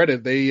them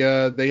credit. They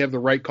have the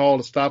right call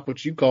to stop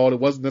what you called. It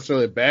wasn't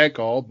necessarily a bad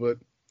call, but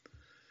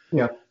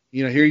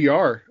here you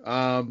are.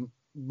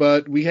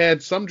 But we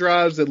had some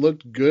drives that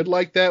looked good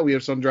like that. We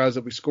have some drives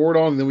that we scored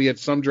on, and then we had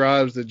some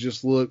drives that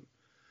just looked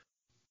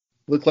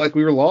like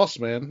we were lost,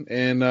 man.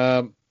 And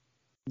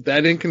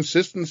that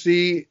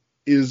inconsistency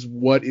is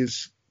what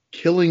is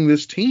killing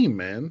this team,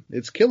 man.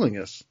 It's killing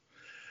us.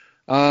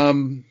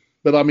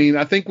 But I mean,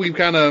 I think we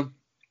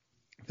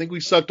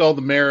sucked all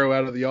the marrow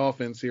out of the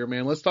offense here,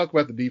 man. Let's talk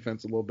about the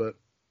defense a little bit.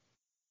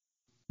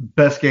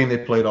 Best game they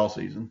played all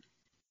season.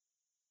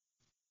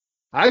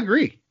 I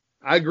agree.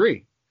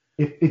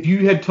 If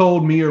you had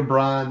told me or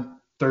Brian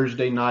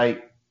Thursday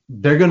night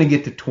they're going to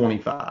get to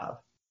 25,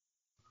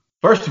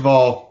 first of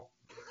all,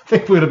 I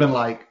think we would have been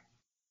like,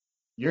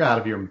 "You're out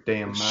of your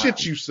damn mind."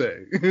 Shit, you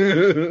say? Yeah,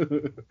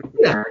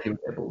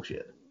 that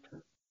bullshit.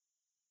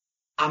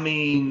 I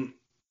mean,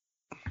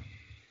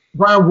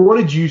 Brian, what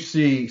did you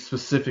see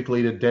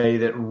specifically today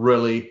that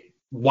really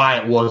why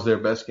it was their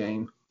best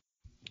game?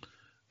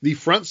 The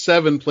front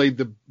seven played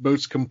the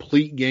most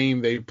complete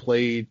game they've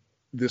played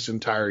this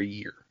entire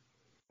year.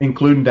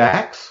 Including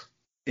Dax?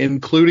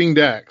 Including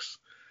Dax.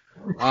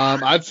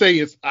 I'd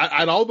say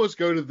I'd almost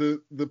go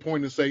to the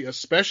point to say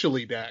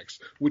especially Dax,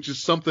 which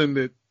is something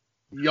that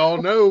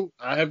y'all know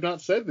I have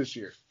not said this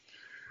year.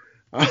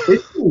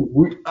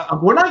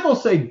 We're not going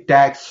to say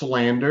Dax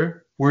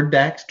slander. We're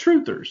Dax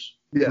truthers.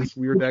 Yes,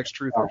 we are Dax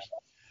truthers.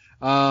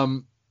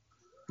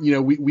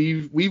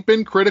 We've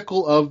been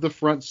critical of the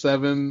front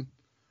seven.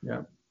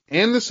 Yeah.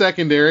 And the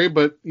secondary,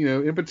 but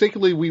in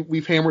particularly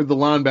we've hammered the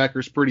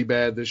linebackers pretty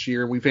bad this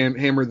year, and we've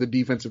hammered the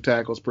defensive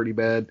tackles pretty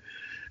bad.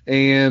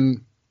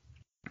 And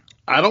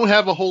I don't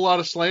have a whole lot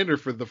of slander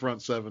for the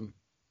front seven.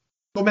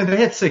 Well, man, they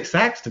had 6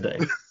 sacks today.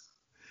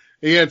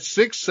 He had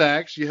 6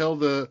 sacks. You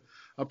held a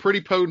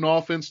pretty potent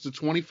offense to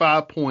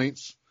 25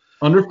 points.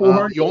 Under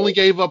 400. You only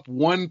gave up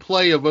one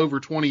play of over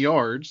 20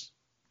 yards.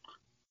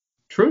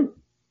 True.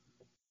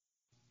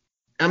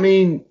 I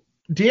mean,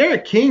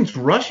 De'Aaron King's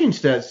rushing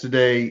stats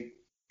today.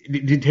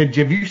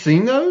 Have you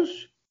seen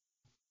those?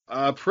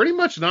 Pretty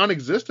much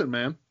non-existent,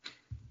 man.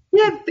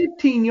 He had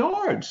 15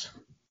 yards.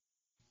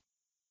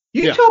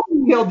 You told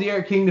me he held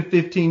De'Aaron King to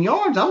 15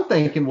 yards. I'm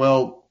thinking,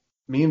 well,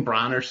 me and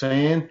Brian are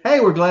saying, hey,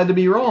 we're glad to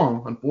be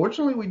wrong.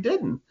 Unfortunately, we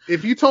didn't.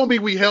 If you told me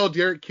we held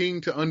De'Aaron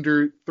King to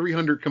under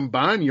 300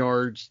 combined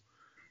yards,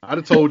 I'd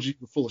have told you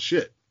you're full of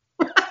shit.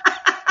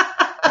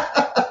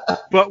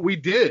 But we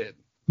did.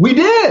 We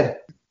did.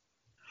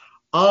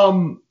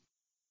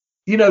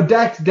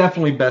 Dak's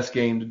definitely best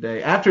game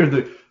today.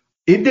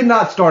 It did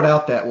not start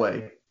out that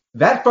way.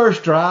 That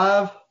first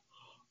drive,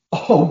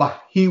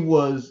 he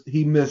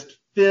missed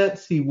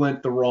fits. He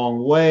went the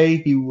wrong way.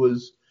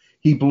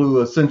 He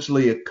blew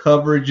essentially a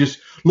coverage. Just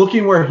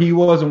looking where he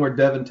was and where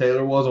Devin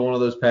Taylor was on one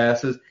of those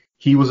passes,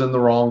 he was in the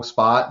wrong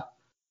spot.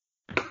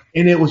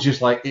 And it was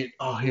just like,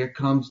 here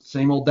comes the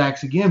same old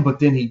Dax again. But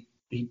then he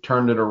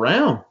turned it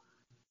around.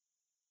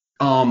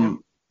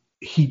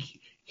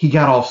 He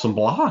got off some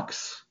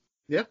blocks.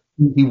 Yeah.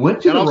 He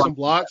went to some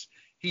blocks.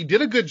 He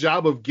did a good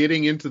job of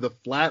getting into the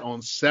flat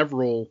on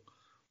several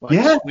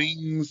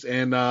swings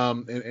and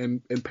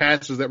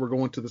passes that were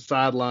going to the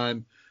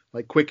sideline,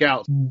 like quick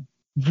outs.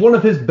 One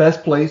of his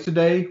best plays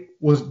today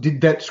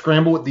did that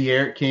scramble with the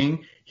Eric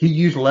King. He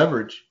used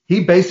leverage.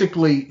 He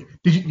basically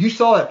you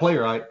saw that play,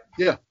 right?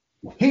 Yeah.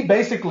 He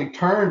basically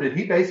turned and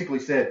he basically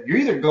said, "You're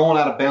either going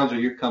out of bounds or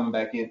you're coming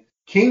back in."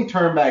 King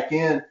turned back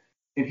in.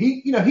 And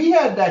he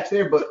had Dax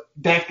there, but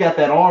Dax got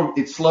that arm.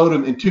 It slowed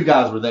him, and 2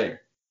 guys were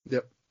there.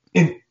 Yep.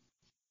 And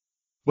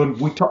when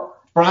we talk,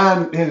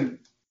 Brian has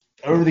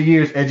over the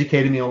years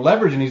educated me on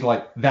leverage, and he's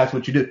like, "That's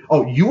what you do."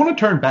 Oh, you want to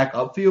turn back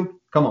upfield?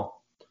 Come on,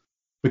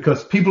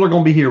 because people are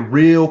going to be here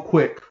real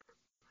quick,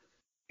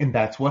 and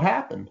that's what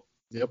happened.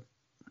 Yep.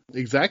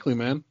 Exactly,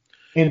 man.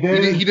 And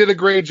then he did a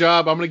great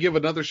job. I'm going to give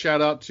another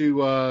shout out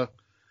to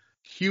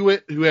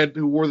Hewitt,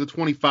 who wore the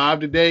 25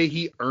 today.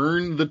 He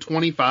earned the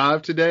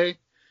 25 today.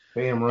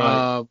 Damn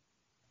right.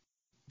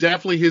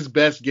 Definitely his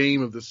best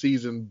game of the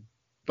season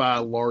by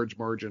a large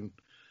margin.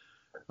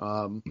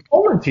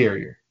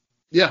 Interior.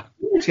 Yeah.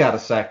 He's got a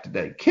sack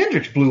today.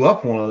 Kendricks blew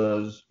up one of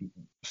those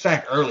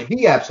sack early.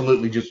 He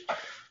absolutely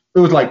it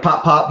was like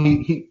pop, pop.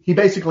 He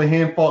basically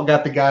hand fought,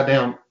 got the guy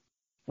down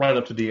right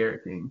up to the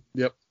Eric King.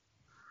 Yep.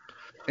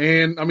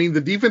 And, I mean,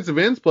 the defensive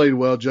ends played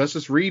well.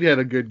 Justice Reed had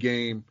a good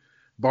game.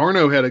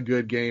 Barno had a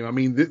good game. I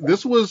mean,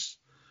 this was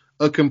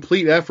a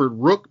complete effort.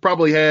 Rook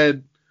probably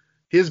had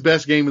his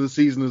best game of the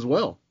season as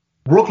well.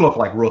 Rook looked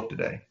like Rook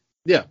today.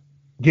 Yeah.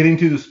 Getting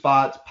to the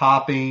spots,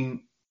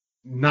 popping,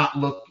 not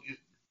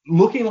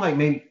looking like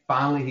maybe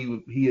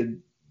finally he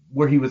had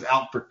where he was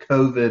out for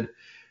COVID.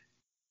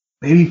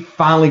 Maybe he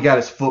finally got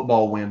his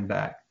football win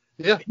back.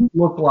 Yeah. He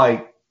looked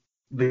like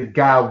the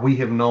guy we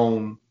have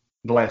known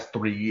the last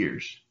 3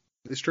 years.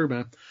 It's true,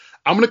 man.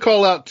 I'm going to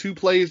call out 2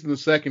 plays in the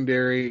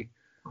secondary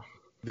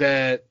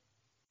that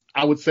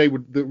I would say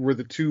were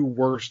the 2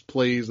 worst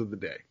plays of the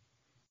day.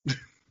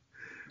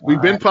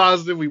 We've been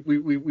positive.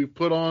 We've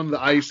put on the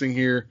icing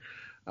here.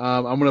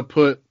 I'm going to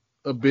put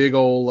a big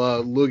old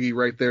loogie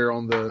right there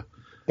on the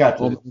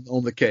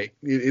on the cake.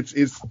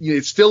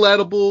 It's still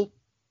edible.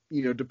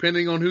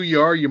 Depending on who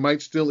you are, you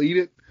might still eat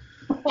it.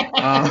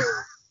 I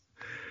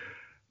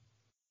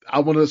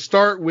want to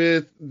start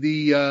with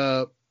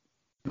the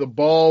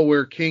ball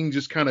where King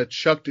just kind of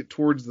chucked it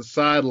towards the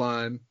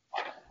sideline.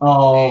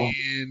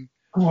 And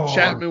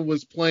Chapman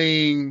was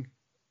playing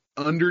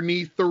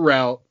underneath the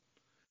route.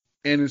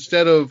 and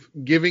instead of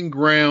giving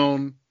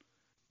ground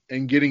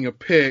and getting a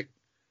pick,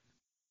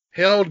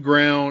 held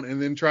ground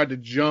and then tried to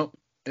jump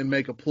and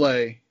make a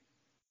play.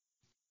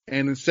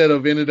 And instead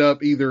of ended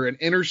up either an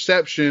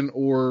interception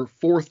or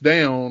fourth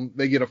down,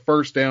 they get a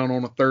first down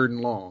on a 3rd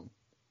and long.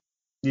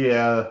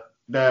 Yeah,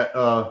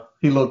 that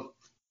he looked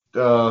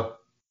like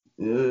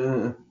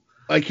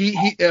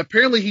he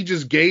apparently he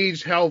just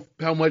gauged how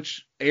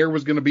much air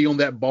was going to be on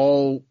that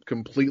ball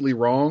completely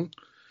wrong,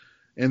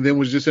 and then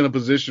was just in a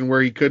position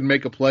where he couldn't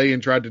make a play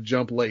and tried to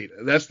jump late.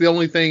 That's the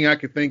only thing I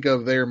could think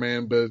of there,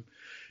 man. But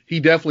he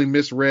definitely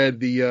misread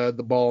the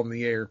ball in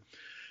the air.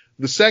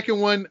 The second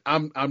one,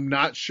 I'm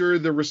not sure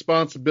the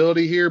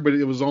responsibility here, but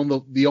it was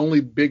on the only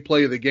big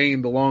play of the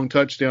game, the long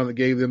touchdown that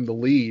gave them the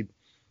lead.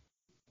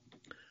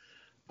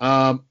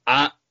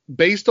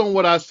 Based on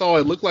what I saw,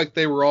 it looked like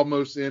they were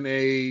almost in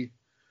a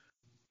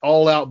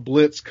all-out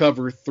blitz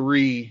cover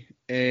 3,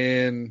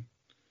 and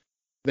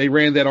they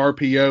ran that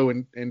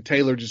RPO, and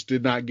Taylor just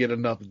did not get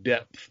enough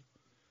depth.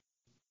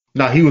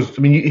 No, he was.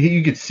 I mean,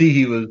 you could see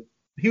he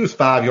was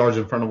 5 yards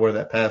in front of where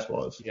that pass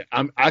was. Yeah,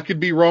 I could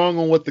be wrong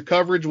on what the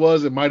coverage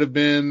was. It might have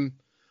been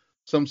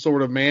some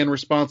sort of man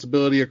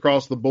responsibility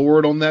across the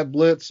board on that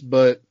blitz,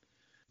 but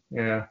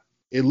yeah,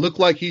 it looked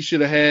like he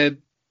should have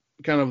had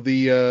kind of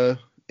the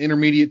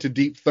intermediate to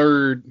deep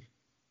third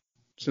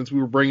since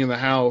we were bringing the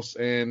house,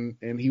 and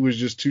he was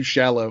just too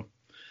shallow.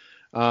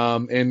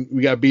 And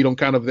we got beat on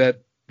kind of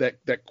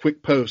that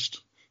quick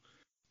post.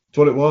 That's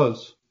what it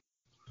was.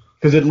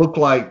 Because it looked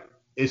like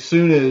as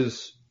soon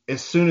as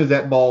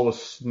that ball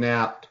was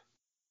snapped,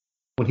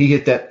 when he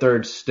hit that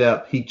 3rd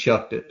step, he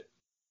chucked it.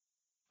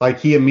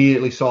 Like he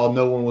immediately saw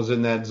no one was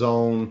in that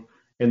zone,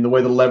 and the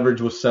way the leverage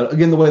was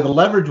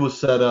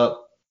set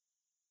up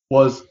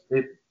was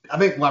it. I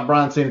think like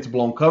Brian's saying, it's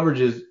blown coverage.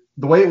 Is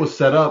the way it was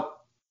set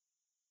up.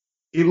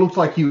 It looked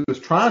like he was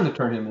trying to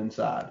turn him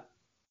inside.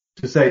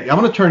 To say, I'm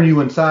going to turn you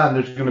inside, and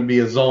there's going to be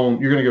a zone.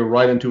 You're going to go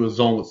right into a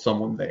zone with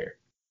someone there.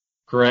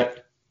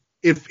 Correct?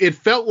 It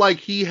felt like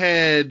he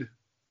had,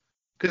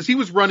 because he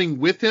was running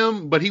with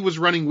him, but he was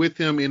running with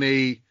him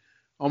in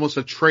almost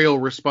a trail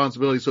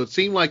responsibility. So it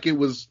seemed like it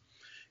was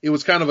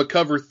kind of a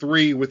cover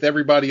 3 with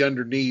everybody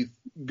underneath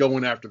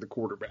going after the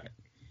quarterback.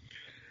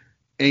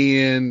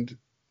 And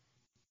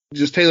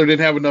just Taylor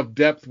didn't have enough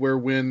depth where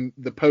when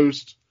the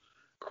post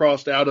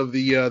crossed out of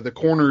the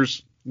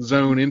corners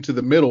zone into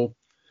the middle,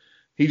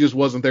 he just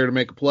wasn't there to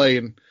make a play.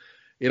 And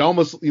it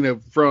almost,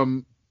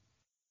 from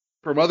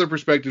other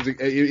perspectives,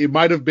 it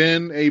might have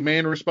been a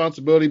man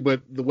responsibility,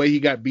 but the way he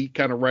got beat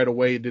kind of right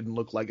away, it didn't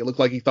look like. It looked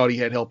like he thought he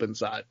had help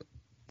inside.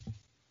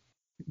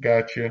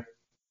 Gotcha.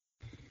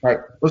 All right,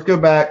 let's go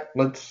back.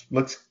 Let's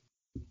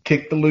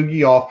kick the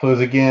loogie off,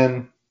 because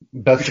again,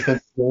 best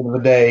defensive game of the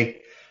day.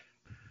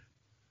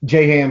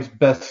 J-Ham's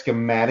best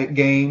schematic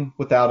game,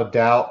 without a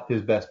doubt,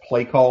 his best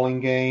play calling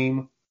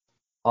game.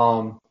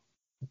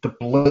 The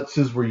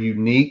blitzes were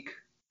unique.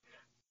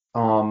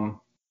 And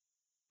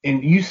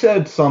you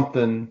said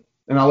something,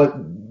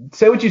 and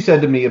say what you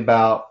said to me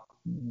about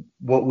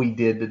what we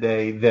did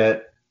today,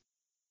 that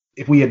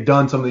if we had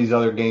done some of these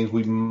other games,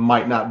 we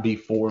might not be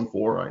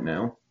 4-4 right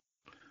now.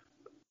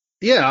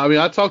 Yeah, I mean,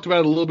 I talked about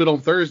it a little bit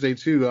on Thursday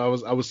too. I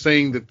was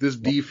saying that this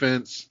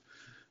defense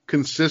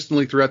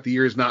consistently throughout the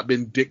year has not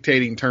been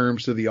dictating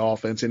terms to the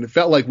offense, and it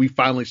felt like we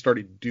finally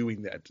started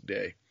doing that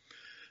today.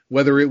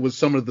 Whether it was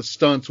some of the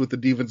stunts with the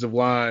defensive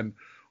line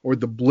or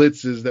the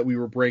blitzes that we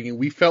were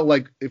bringing, it felt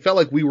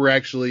like we were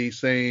actually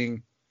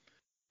saying,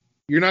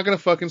 "You're not going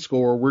to fucking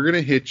score. We're going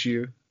to hit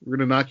you. We're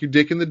going to knock your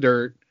dick in the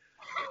dirt."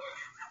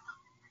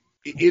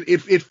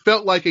 It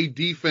felt like a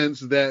defense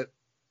that,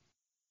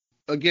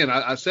 again,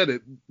 I said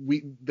it.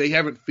 They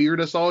haven't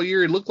feared us all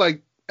year. It looked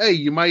like, hey,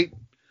 you might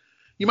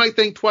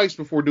think twice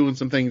before doing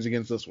some things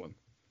against this one.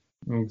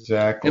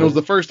 Exactly. And it was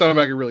the first time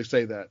I could really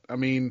say that. I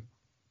mean,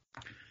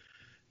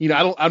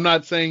 I'm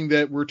not saying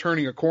that we're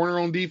turning a corner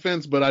on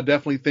defense, but I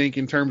definitely think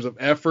in terms of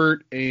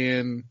effort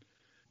and,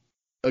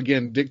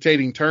 again,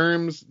 dictating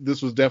terms,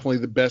 this was definitely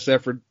the best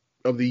effort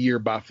of the year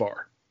by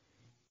far.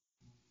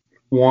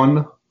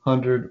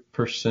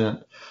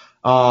 100%.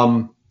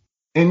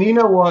 And you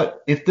know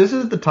what? If this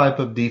is the type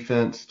of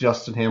defense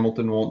Justin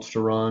Hamilton wants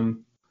to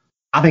run,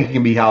 I think he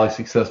can be highly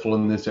successful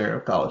in this era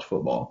of college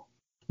football.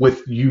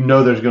 There's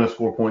going to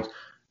score points.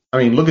 I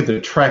mean, look at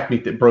the track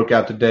meet that broke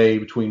out today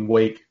between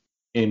Wake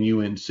and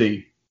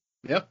UNC.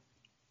 Yep.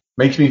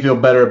 Makes me feel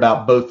better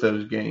about both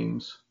those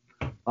games.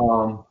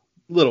 Little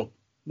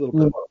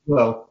bit.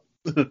 Well,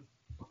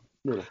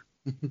 Little.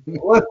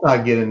 Let's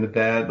not get into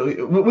that.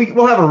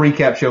 We'll have a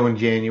recap show in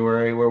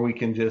January where we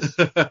can just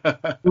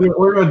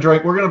we're going to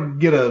drink. We're going to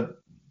get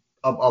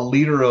a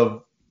liter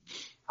of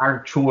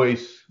our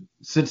choice,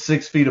 sit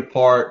 6 feet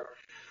apart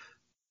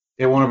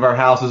at one of our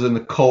houses in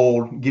the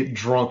cold, get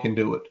drunk and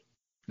do it.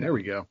 There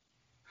we go.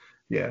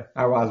 Yeah,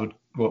 our wives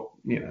would.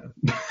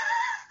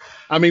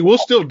 I mean, we'll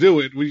still do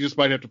it. We just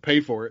might have to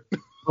pay for it.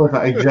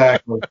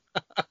 Exactly.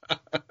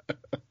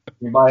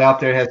 Anybody out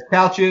there has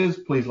couches,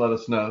 please let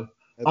us know.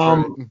 That's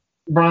right.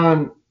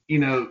 Brian,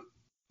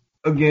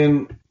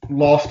 again,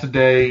 lost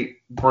today.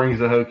 brings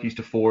the Hokies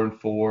to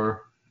 4-4,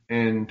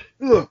 and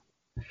Ugh.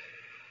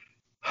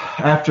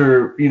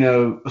 after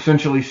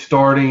essentially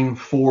starting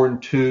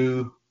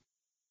 4-2,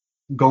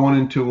 going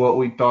into what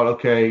we thought,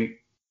 okay,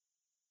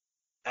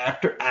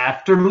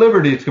 after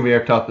Liberty, it's going to be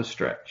our toughest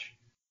stretch.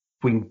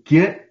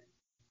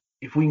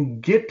 If we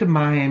can get to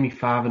Miami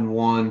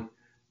 5-1,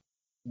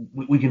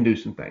 we can do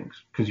some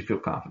things because you feel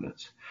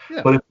confidence.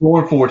 Yeah. But if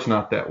 4-4, it's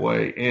not that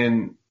way.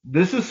 And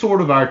this is sort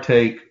of our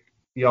take,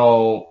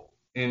 y'all,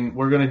 and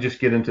we're going to just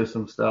get into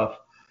some stuff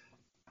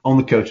on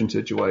the coaching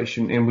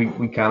situation. And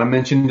we kind of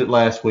mentioned it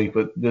last week,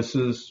 but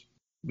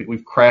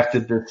we've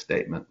crafted this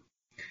statement.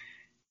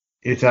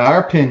 It's our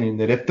opinion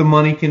that if the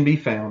money can be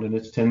found, and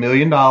it's $10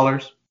 million,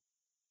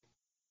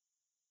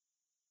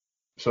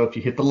 so if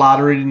you hit the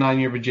lottery tonight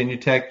and you're a Virginia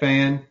Tech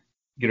fan,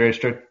 get ready to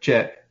start the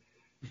check.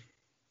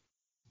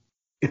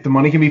 If the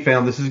money can be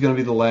found, this is going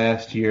to be the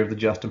last year of the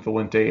Justin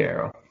Fuente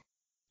era.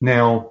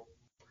 Now,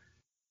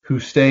 who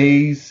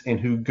stays and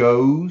who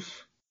goes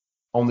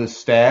on this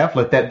staff,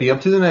 let that be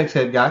up to the next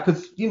head guy.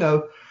 Because,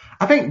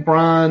 I think,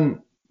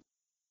 Brian,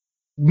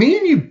 me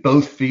and you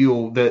both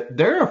feel that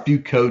there are a few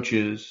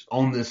coaches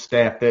on this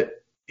staff that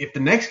if the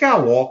next guy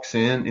walks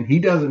in and he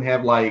doesn't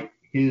have, like,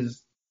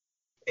 his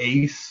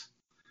ace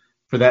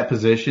for that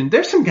position,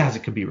 there's some guys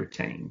that could be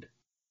retained.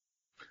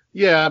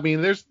 Yeah, I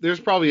mean, there's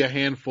probably a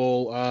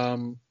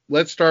handful.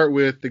 Let's start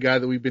with the guy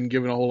that we've been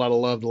giving a whole lot of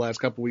love the last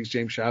couple of weeks,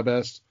 James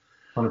Chabest.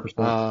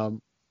 100%.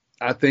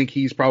 I think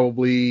he's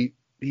probably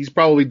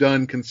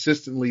done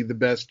consistently the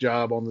best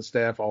job on the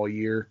staff all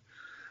year.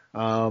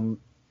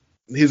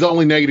 His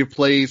only negative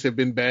plays have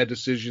been bad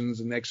decisions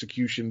and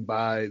execution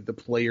by the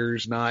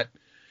players, not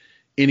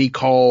any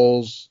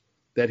calls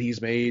that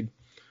he's made.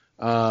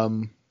 I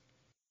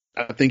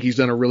think he's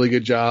done a really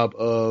good job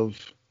of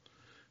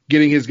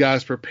getting his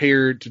guys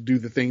prepared to do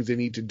the things they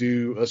need to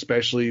do,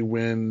 especially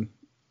when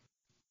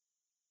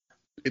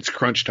it's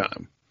crunch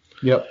time.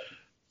 Yep.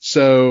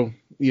 So,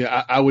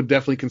 I would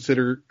definitely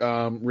consider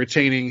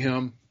retaining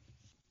him.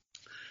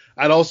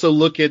 I'd also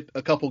look at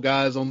a couple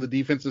guys on the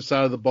defensive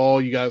side of the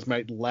ball. You guys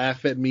might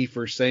laugh at me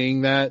for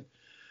saying that,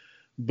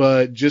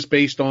 but just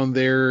based on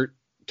their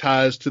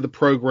ties to the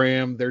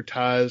program, their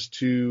ties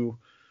to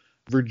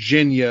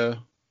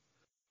Virginia,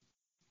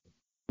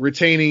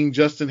 retaining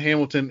Justin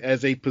Hamilton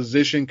as a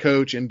position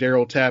coach and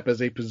Darryl Tapp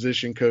as a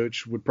position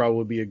coach would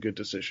probably be a good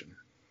decision.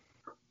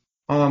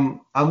 I'm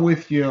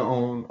with you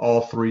on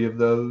all three of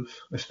those,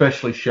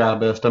 especially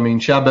Chabest. I mean,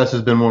 Chabest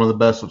has been one of the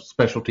best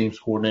special teams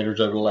coordinators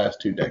over the last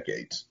 2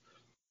 decades,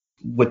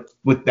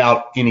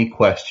 without any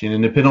question.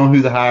 And depending on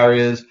who the hire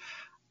is,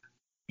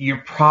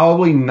 you're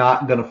probably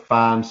not going to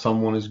find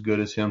someone as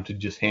good as him to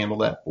just handle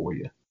that for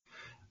you.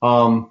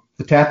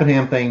 The Tapp and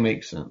Ham thing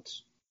makes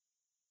sense.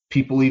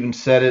 People even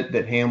said it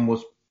that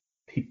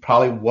he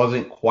probably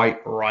wasn't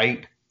quite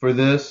right for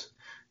this.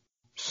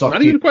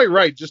 Not even quite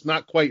right, just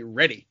not quite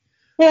ready.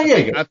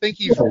 I think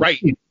he's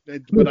right,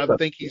 but I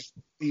think he's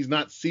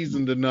not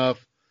seasoned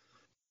enough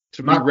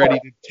to be ready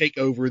to take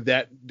over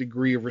that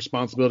degree of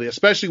responsibility,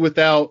 especially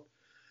without.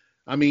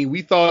 I mean,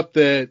 we thought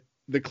that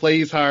the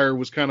Clays hire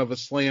was kind of a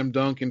slam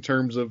dunk in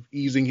terms of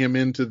easing him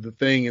into the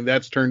thing, and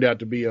that's turned out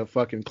to be a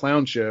fucking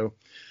clown show.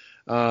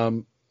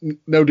 No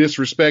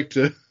disrespect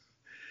to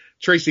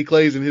Tracy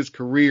Clays and his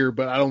career,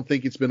 but I don't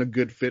think it's been a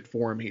good fit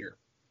for him here.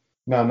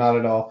 No, not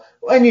at all.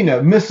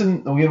 And,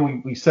 missing,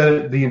 again, we said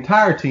it, the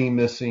entire team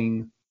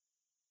missing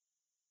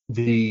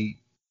the,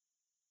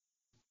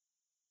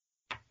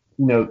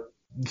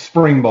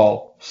 spring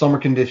ball, summer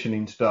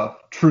conditioning stuff,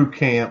 true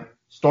camp,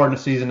 starting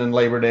the season in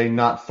Labor Day,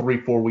 not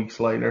 3-4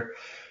 weeks later.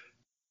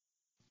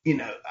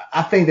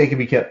 I think they can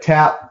be kept.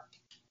 Tapp,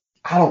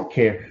 I don't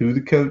care who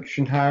the coach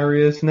and hire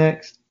is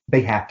next.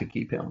 They have to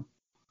keep him.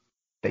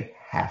 They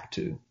have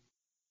to.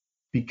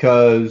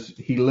 Because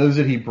he lives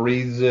it, he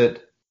breathes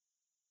it.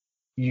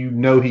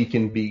 He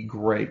can be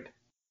great.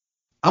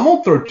 I'm going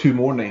to throw 2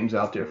 more names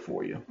out there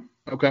for you.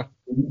 Okay.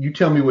 You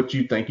tell me what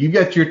you think. You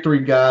got your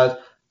 3 guys.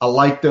 I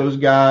like those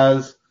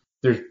guys.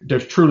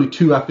 There's truly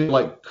 2 I feel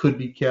like could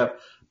be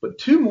kept. But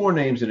 2 more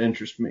names that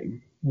interest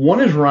me.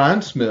 One is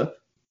Ryan Smith.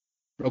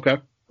 Okay.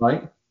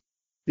 Right?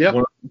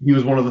 Yeah. He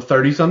was one of the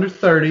 30s under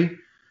 30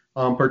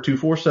 per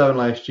 247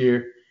 last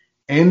year.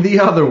 And the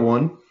other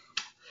one.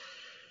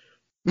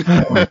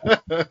 I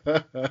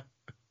think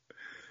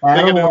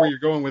I know where you're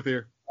going with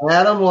here.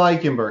 Adam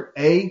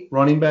Leichenberg,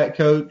 running back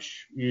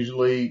coach,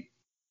 usually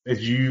as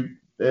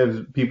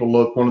people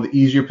look, one of the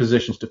easier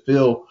positions to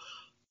fill,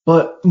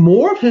 but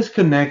more of his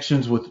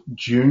connections with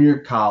junior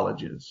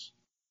colleges.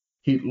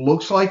 He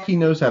looks like he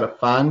knows how to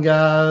find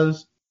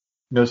guys,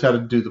 knows how to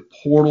do the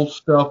portal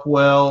stuff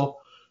well,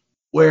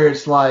 where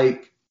it's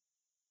like,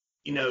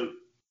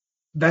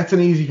 that's an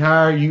easy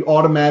hire. You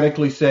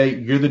automatically say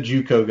you're the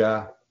JUCO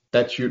guy.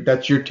 That's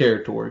your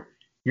territory.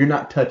 You're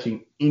not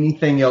touching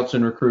anything else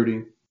in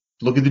recruiting.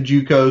 Look at the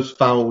JUCOs,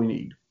 find what we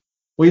need.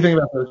 What do you think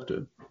about those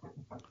 2?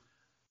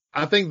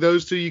 I think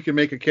those 2 you can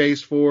make a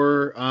case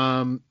for.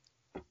 I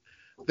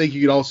think you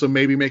could also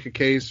maybe make a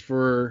case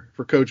for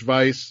Coach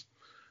Weiss.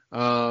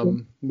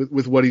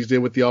 with what he's did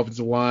with the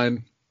offensive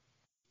line.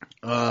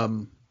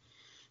 Trying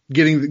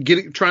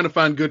to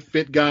find good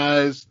fit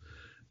guys,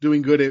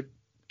 doing good at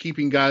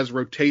keeping guys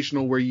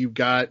rotational where you've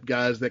got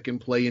guys that can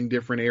play in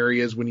different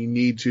areas when you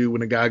need to,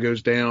 when a guy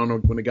goes down or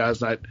when a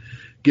guy's not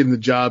getting the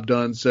job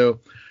done. So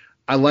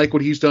I like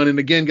what he's done. And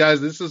again, guys,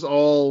 this is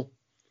all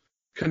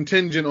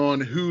contingent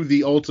on who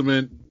the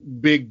ultimate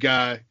big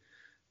guy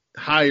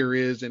hire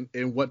is and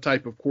what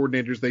type of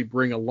coordinators they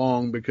bring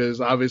along,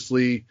 because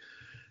obviously,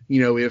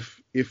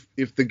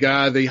 if the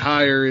guy they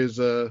hire is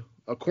a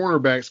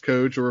cornerbacks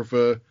coach, or if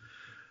the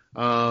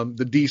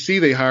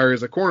DC they hire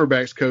is a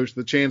cornerbacks coach,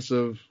 the chance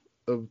of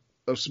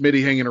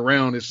Smitty hanging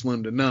around is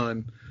slim to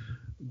none.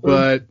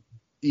 But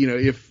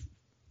if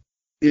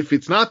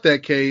it's not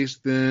that case,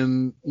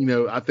 then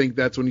I think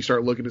that's when you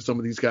start looking at some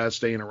of these guys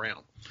staying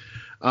around.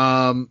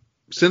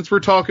 Since we're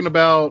talking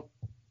about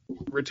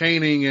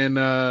retaining and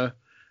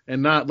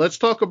not, let's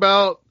talk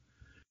about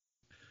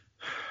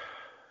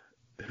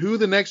who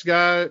the next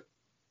guy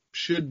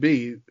should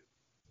be.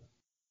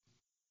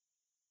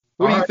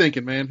 What are you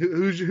thinking, man?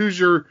 Who's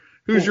your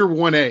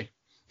 1A?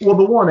 Well,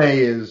 the 1A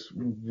is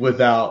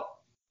without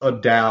a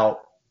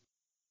doubt,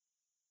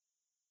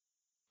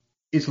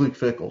 it's Luke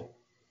Fickell.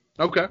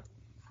 Okay.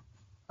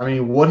 I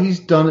mean, what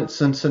he's done at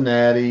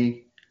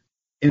Cincinnati,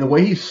 and the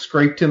way he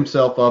scraped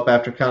himself up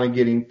after kind of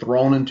getting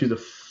thrown into the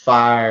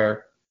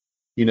fire,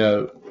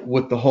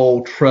 with the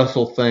whole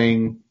Tressel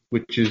thing,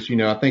 which is,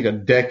 I think a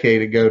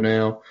decade ago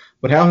now,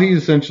 but how he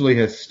essentially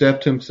has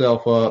stepped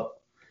himself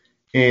up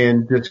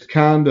and just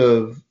kind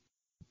of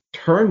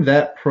turned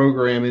that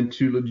program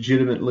into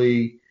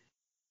legitimately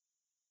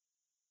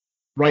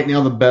right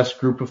now the best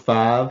group of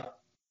 5,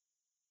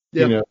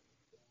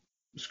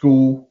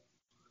 school.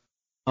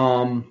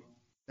 And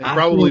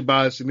probably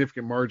by a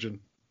significant margin.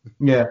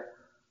 Yeah.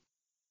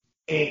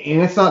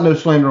 And it's not no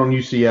slander on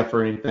UCF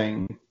or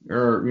anything,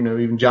 or,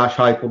 even Josh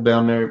Heupel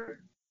down there.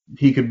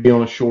 He could be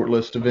on a short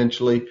list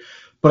eventually.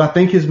 But I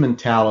think his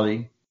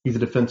mentality, he's a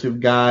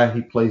defensive guy.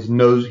 He played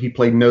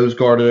nose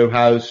guard at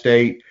Ohio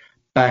State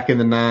back in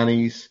the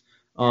 90s.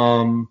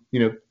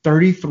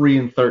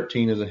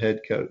 33-13 as a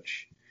head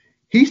coach.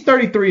 He's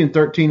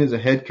 33-13 as a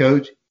head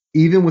coach,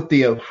 even with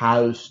the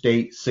Ohio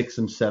State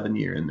 6-7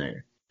 year in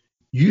there.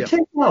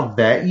 Take out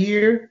that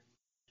year,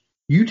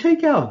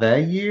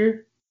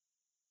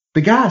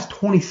 the guy's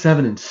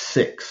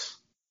 27-6.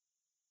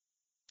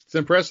 It's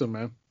impressive,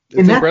 man.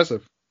 It's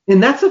impressive.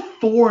 And that's a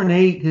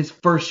 4-8 his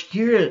first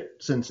year at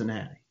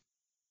Cincinnati.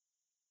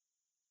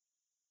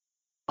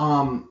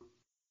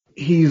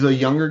 He's a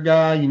younger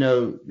guy,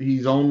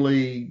 he's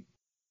only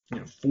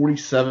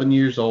 47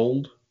 years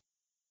old.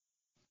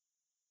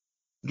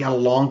 Got a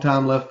long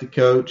time left to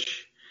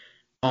coach.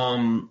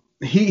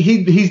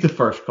 He's the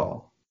first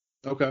call.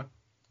 Okay.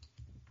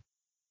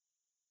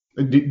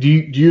 Do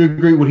you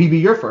agree? Would he be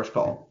your first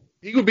call?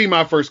 He would be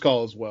my first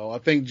call as well. I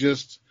think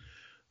just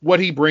what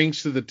he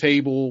brings to the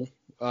table,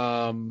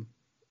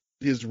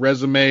 his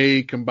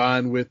resume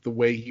combined with the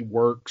way he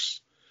works,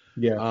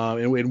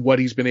 and what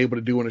he's been able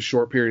to do in a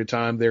short period of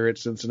time there at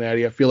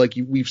Cincinnati. I feel like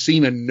we've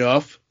seen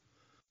enough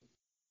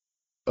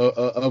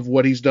of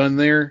what he's done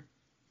there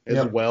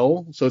as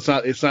well. So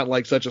it's not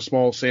like such a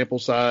small sample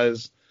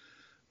size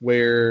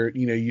where,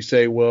 you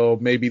say, well,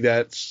 maybe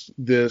that's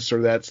this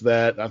or that's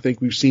that. I think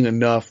we've seen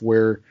enough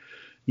where,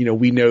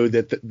 we know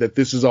that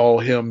this is all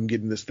him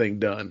getting this thing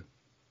done.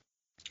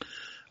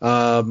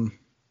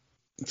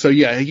 So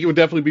yeah, he would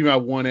definitely be my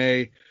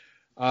 1A.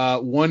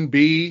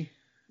 1B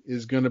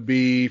is going to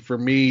be, for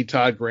me,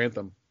 Todd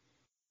Grantham.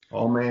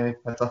 Oh man,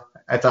 that's a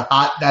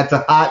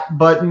hot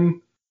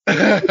button.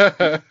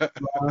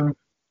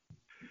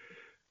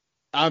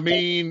 I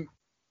mean,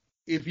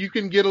 if you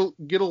can get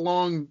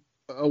along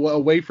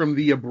away from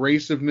the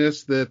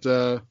abrasiveness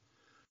that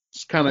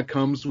kind of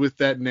comes with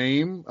that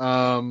name,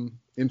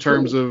 in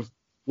terms of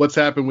what's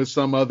happened with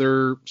some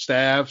other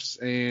staffs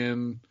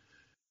and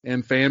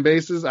fan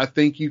bases, I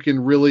think you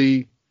can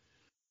really.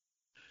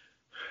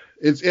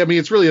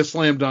 It's really a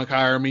slam dunk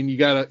hire. I mean, you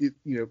got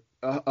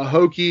a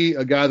Hokie,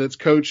 a guy that's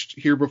coached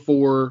here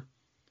before,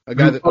 a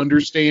guy that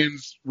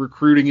understands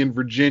recruiting in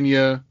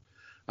Virginia,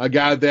 a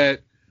guy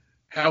that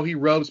how he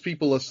rubs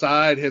people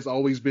aside has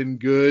always been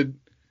good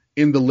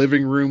in the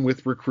living room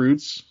with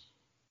recruits.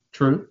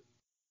 True.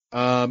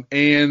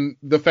 And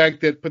the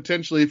fact that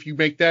potentially if you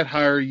make that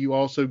hire, you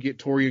also get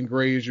Torian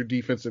Gray as your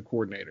defensive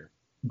coordinator.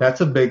 That's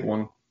a big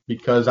one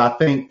because I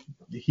think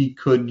he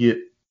could get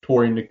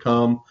Torian to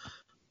come.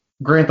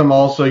 Grantham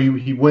also,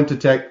 he went to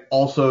Tech,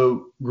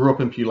 also grew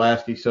up in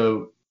Pulaski,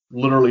 so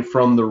literally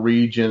from the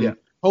region. Yeah.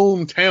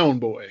 Hometown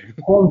boy.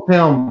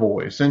 Hometown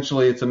boy.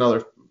 Essentially, it's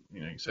another,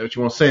 you say what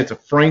you want to say, it's a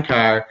Frank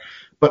hire.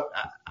 But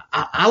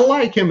I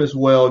like him as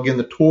well. Again,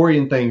 the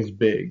Torian thing's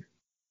big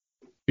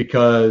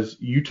because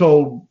you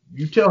tell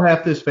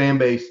half this fan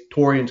base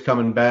Torian's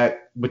coming back,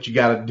 but you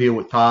got to deal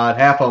with Todd.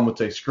 Half of them would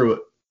say, screw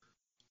it.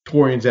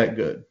 Torian's that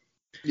good.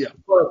 Yeah.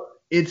 But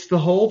it's the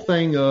whole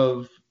thing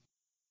of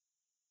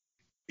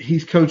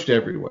he's coached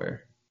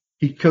everywhere.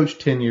 He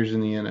coached 10 years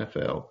in the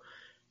NFL.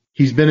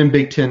 He's been in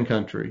Big Ten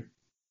country.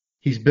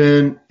 He's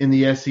been in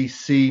the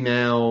SEC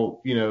now,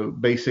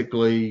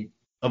 basically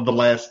of the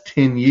last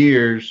 10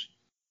 years,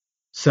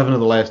 7 of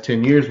the last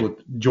 10 years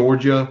with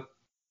Georgia,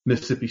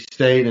 Mississippi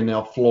State, and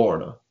now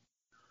Florida.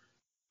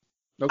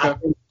 Okay.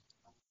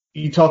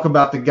 You talk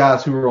about the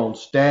guys who are on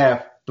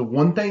staff. The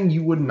one thing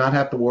you would not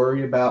have to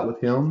worry about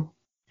with him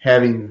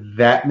having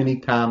that many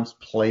times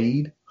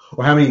played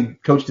or how many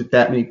coached at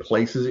that many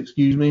places,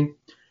 you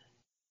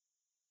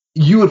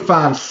would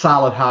find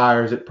solid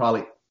hires at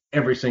probably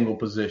every single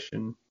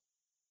position.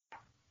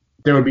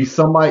 There would be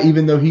somebody,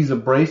 even though he's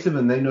abrasive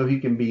and they know he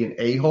can be an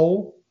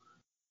a-hole,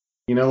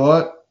 you know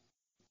what?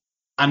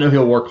 I know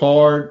he'll work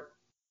hard.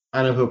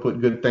 I know he'll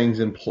put good things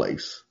in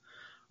place.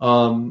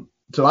 So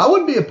I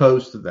wouldn't be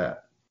opposed to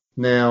that.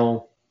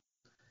 Now,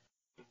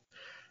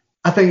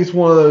 I think it's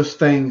one of those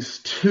things,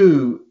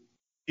 too,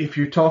 if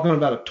you're talking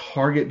about a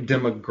target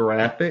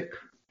demographic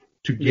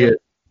to get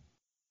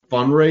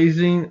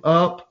fundraising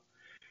up,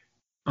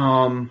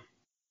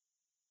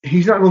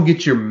 he's not going to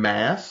get your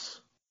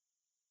mass,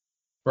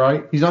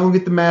 right? He's not going to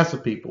get the mass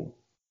of people.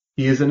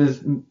 He is in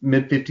his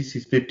mid-50s.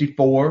 He's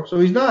 54. So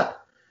he's not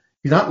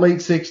late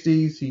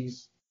 60s.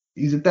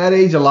 He's at that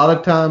age. A lot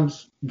of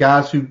times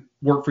guys who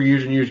work for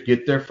years and years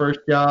get their first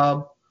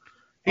job.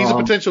 He's a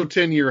potential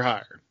 10-year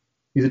hire.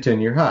 He's a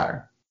 10-year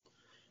hire.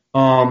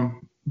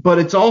 But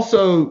it's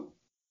also,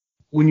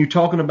 when you're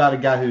talking about a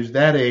guy who's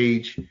that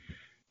age,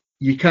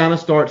 you kind of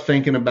start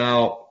thinking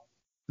about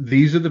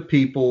these are the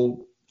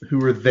people who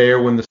were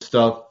there when the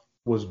stuff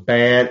was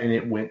bad and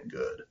it went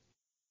good.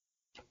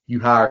 You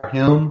hire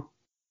him,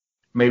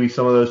 maybe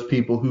some of those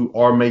people who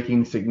are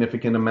making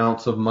significant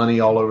amounts of money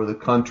all over the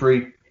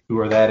country who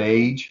are that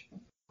age.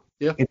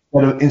 Yeah.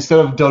 Instead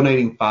of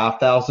donating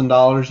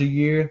 $5,000 a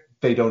year,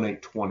 they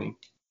donate $20,000.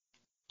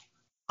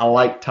 I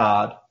like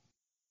Todd.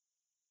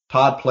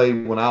 Todd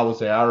played when I was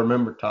there. I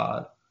remember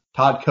Todd.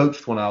 Todd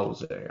coached when I was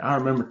there. I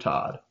remember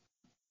Todd.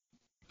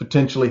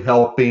 Potentially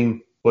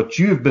helping what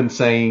you've been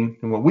saying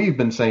and what we've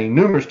been saying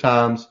numerous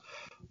times.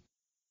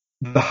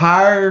 The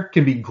hire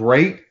can be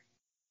great.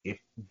 If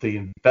the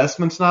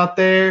investment's not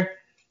there,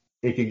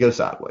 it could go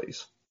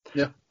sideways.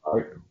 Yeah. All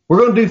right. We're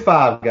going to do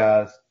 5,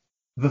 guys.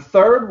 The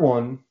third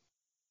one,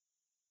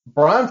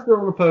 Brian's still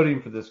on the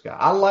podium for this guy.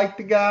 I like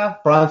the guy.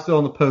 Brian's still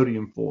on the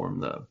podium for him,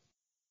 though.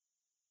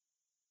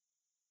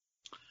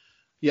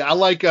 Yeah, I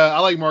like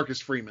Marcus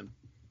Freeman.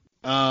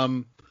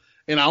 And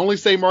I only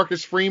say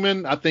Marcus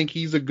Freeman. I think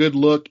he's a good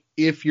look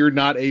if you're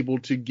not able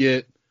to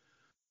get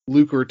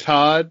Luke or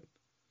Todd,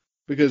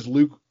 because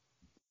Luke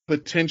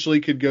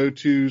potentially could go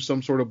to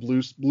some sort of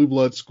blue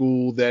blood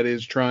school that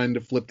is trying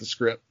to flip the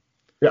script.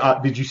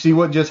 Did you see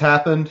what just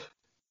happened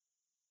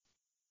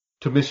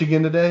to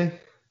Michigan today?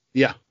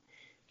 Yeah.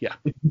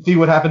 Did you see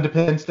what happened to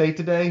Penn State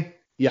today?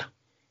 Yeah.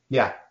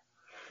 Yeah.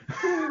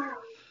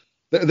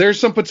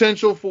 There's some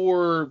potential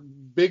for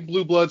big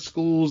blue blood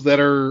schools that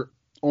are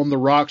on the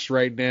rocks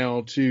right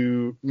now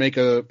to make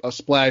a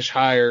splash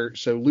hire.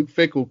 So Luke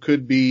Fickell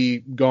could be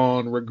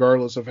gone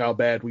regardless of how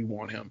bad we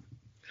want him.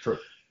 True.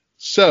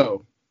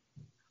 So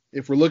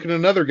if we're looking at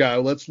another guy,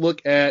 let's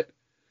look at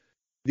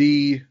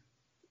the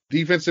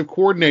defensive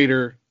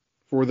coordinator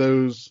for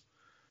those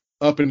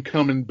up and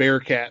coming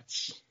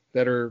Bearcats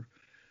that are,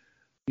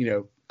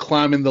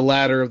 climbing the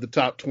ladder of the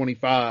top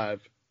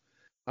 25.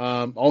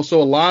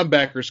 Also a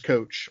linebackers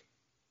coach.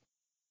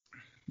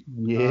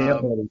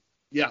 Yeah.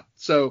 Yeah.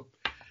 So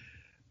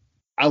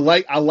I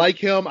like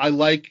him. I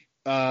like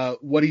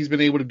what he's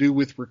been able to do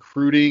with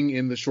recruiting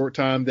in the short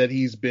time that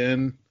he's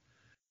been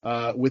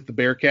with the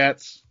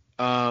Bearcats.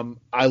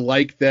 I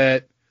like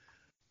that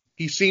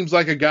he seems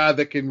like a guy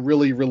that can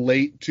really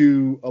relate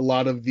to a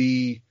lot of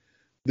the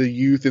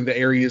youth in the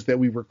areas that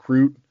we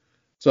recruit.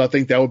 So I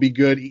think that would be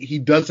good. He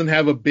doesn't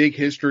have a big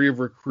history of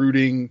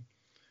recruiting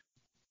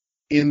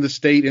in the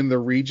state, in the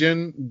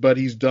region, but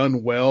he's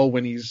done well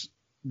when he's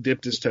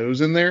dipped his toes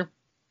in there.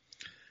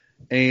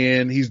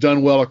 And he's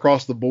done well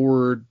across the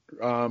board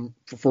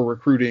for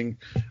recruiting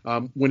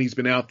when he's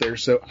been out there.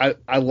 So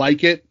I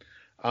like it.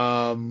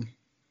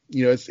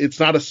 It's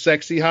not a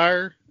sexy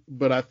hire,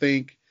 but I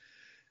think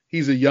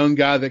he's a young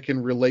guy that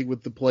can relate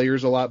with the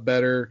players a lot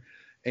better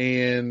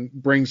and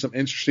bring some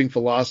interesting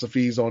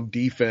philosophies on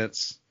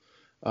defense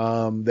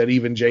that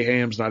even Jay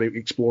Ham's not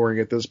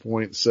exploring at this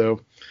point. So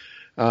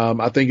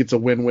I think it's a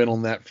win-win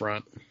on that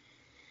front.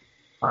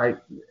 All right.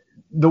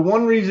 The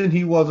one reason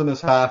he wasn't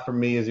as high for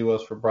me as he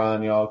was for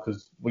Brian, y'all,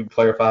 because we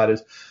clarified,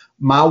 is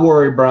my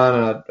worry, Brian,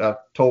 and I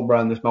told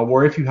Brian this, my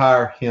worry if you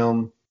hire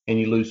him and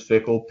you lose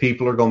Fickell,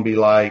 people are going to be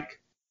like,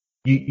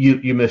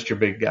 you missed your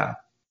big guy.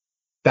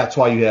 That's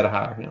why you had to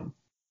hire him.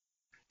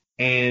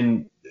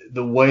 And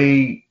the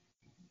way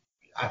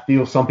I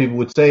feel some people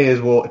would say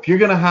is, well, if you're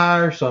going to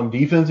hire some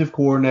defensive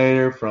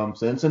coordinator from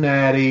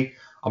Cincinnati,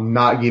 I'm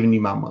not giving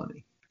you my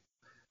money.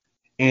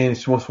 And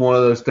it's just one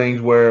of those things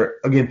where,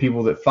 again,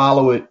 people that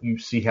follow it, you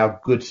see how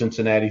good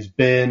Cincinnati's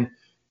been.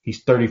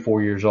 He's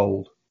 34 years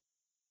old.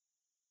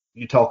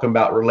 You're talking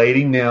about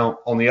relating. Now,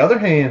 on the other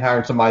hand,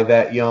 hiring somebody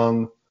that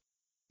young,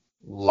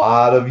 A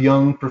lot of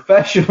young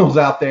professionals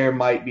out there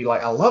might be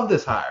like, I love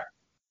this hire.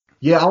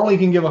 Yeah, I only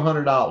can give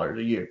 $100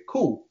 a year.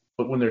 Cool.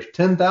 But when there's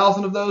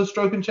 10,000 of those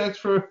stroking checks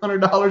for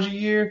 $100 a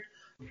year,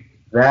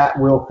 that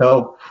will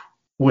help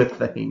with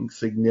things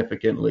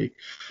significantly.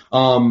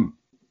 And,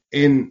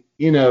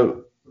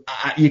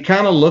 you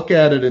kind of look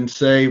at it and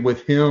say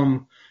with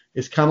him,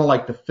 it's kind of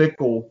like the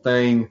Fickle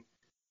thing.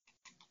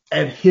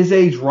 At his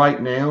age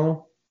right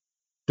now,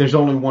 there's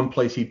only one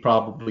place he'd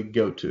probably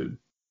go to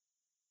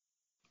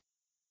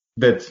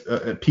that's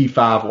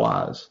P5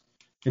 wise,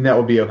 and that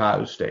would be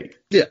Ohio State.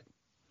 Yeah.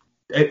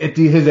 At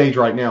his age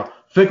right now.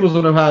 Fickle's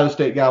an Ohio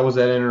State guy, was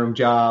that interim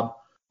job,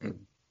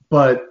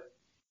 but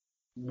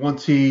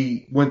once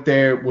he went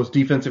there, was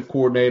defensive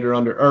coordinator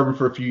under Urban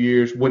for a few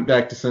years, went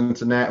to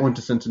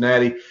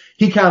Cincinnati.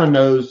 He kind of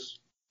knows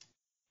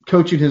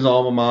coaching his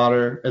alma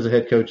mater as a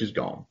head coach is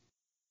gone.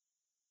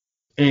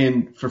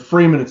 And for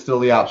Freeman, it's still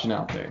the option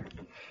out there.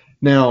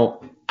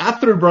 Now, I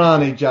threw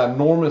Brian a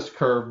ginormous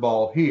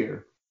curveball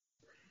here.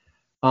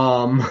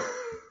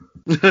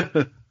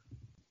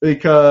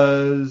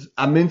 Because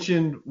I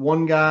mentioned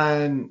one guy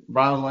and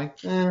Brian was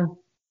like, eh.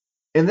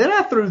 And then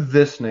I threw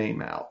this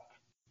name out.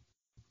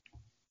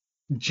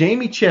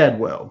 Jamie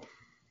Chadwell.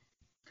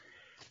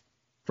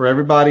 For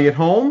everybody at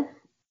home,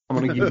 I'm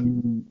going to give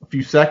you a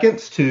few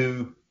seconds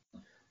to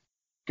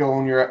go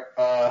on your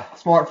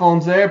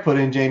smartphones there, put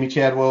in Jamie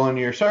Chadwell in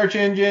your search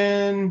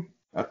engine.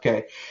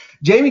 Okay.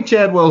 Jamie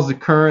Chadwell is the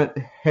current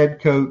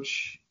head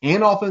coach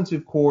and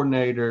offensive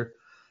coordinator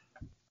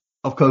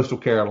of Coastal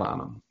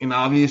Carolina. And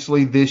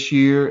obviously this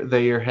year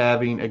they are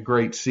having a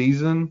great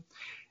season.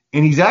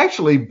 And he's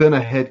actually been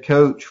a head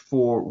coach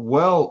for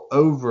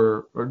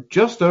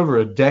just over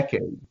a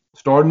decade,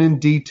 starting in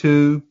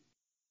D2,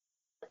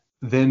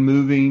 then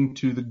moving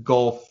to the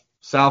Gulf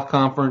South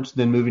Conference,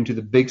 then moving to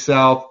the Big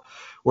South.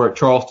 We're at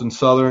Charleston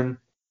Southern,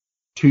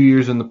 2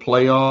 years in the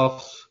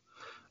playoffs.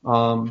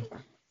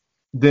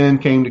 Then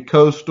came to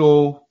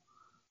Coastal,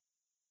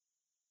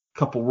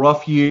 couple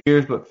rough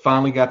years, but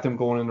finally got them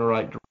going in the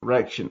right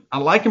direction. I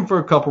like him for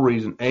a couple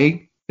reasons.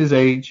 A, his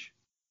age.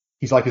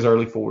 He's like his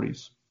early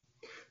 40s.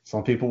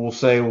 Some people will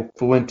say, well,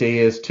 Fuente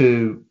is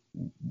too.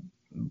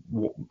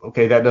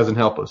 Okay, that doesn't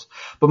help us.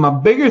 But my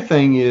bigger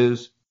thing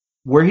is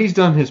where he's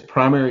done his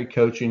primary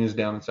coaching is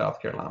down in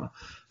South Carolina.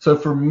 So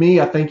for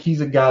me, I think he's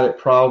a guy that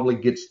probably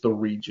gets the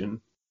region.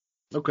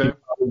 Okay. He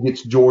probably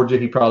gets Georgia.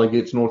 He probably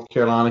gets North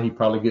Carolina. He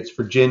probably gets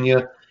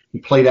Virginia. He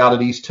played out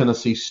at East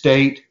Tennessee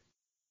State.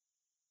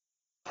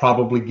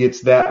 Probably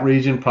gets that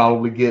region,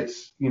 probably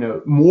gets,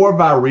 more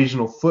of our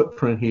regional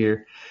footprint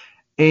here.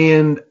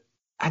 And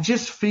I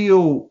just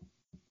feel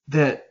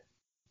that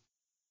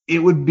it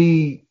would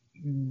be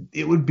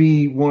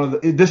one of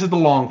this is the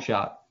long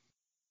shot,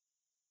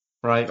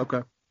 right?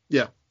 Okay.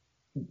 Yeah.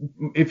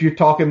 If you're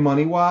talking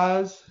money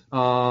wise,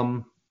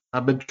 I've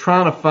been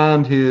trying to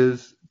find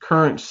his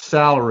current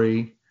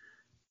salary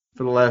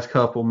for the last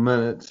couple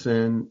minutes,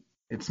 and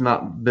it's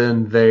not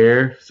been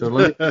there. So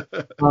let me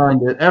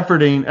find it.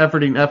 Efforting.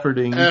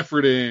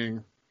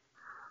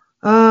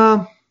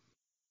 All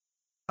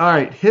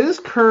right. His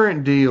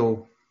current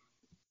deal.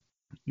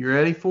 You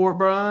ready for it,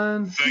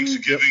 Brian?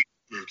 Thanksgiving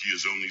turkey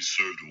is only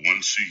served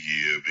once a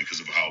year because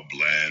of how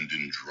bland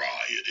and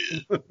dry it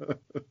is.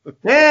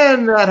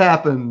 And that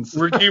happens.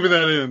 We're keeping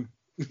that in.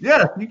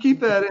 Yeah, you keep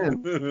that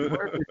in.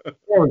 There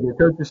we go.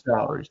 Coach's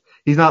salaries.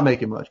 He's not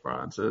making much,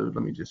 Brian. So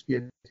let me just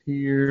get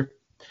here.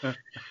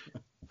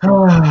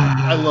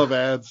 I love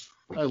ads.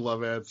 I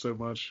love ads so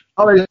much.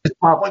 Oh, they just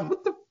pop like,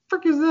 what the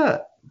frick is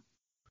that?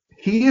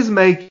 He is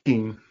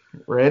making.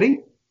 Ready?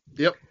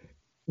 Yep.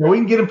 Now we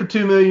can get him for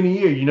 $2 million a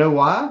year. You know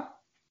why?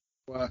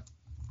 Why?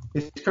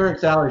 His current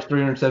salary is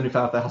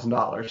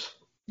 $375,000.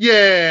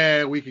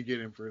 Yeah, we could get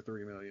him for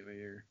 $3 million a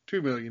year,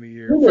 $2 million a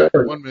year,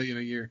 $1 million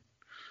a year.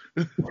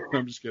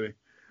 I'm just kidding.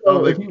 I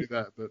don't think we do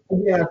that, but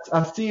yeah,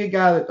 I see a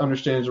guy that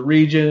understands the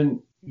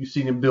region. You've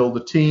seen him build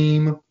a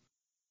team.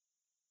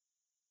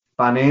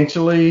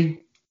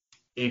 Financially,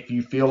 if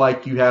you feel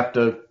like you have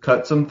to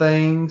cut some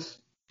things,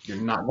 you're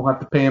not going to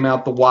have to pay him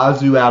out the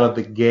wazoo out of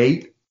the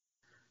gate.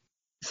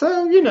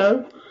 So,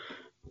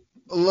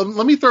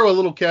 Let me throw a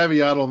little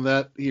caveat on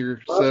that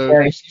here. So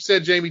Okay. you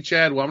said Jamie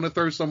Chadwell. I'm going to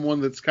throw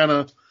someone that's kind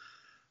of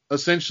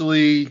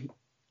essentially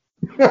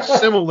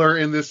similar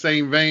in this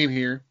same vein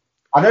here.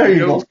 I know you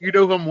know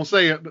who I'm going to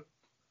say it.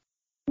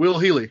 Will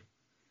Healy.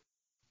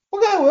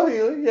 Okay, Will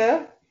Healy,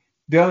 yeah.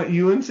 Down at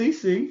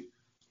UNCC.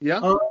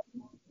 Yeah.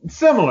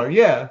 Similar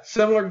guy.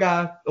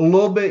 A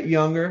little bit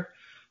younger.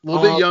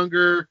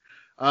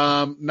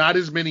 Not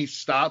as many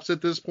stops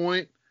at this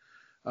point.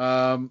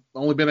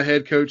 Only been a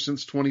head coach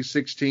since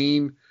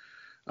 2016.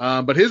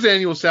 But his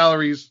annual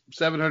salary is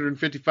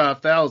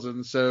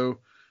 $755,000. So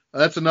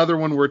that's another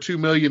one where $2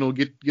 million will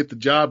get the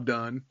job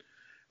done.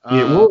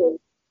 It will.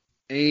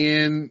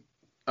 And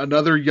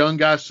another young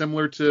guy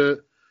similar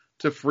to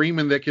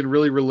Freeman that can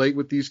really relate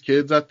with these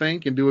kids, I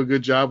think, and do a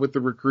good job with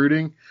the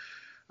recruiting.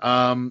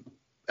 Alba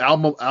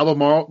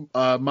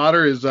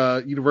Mater is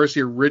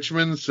University of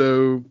Richmond,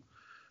 so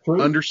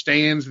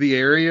understands the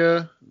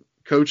area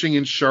coaching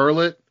in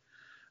Charlotte.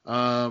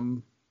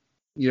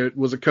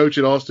 Was a coach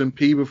at Austin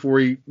Peay before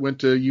he went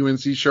to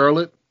UNC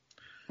Charlotte.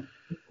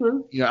 I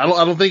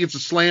don't think it's a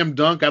slam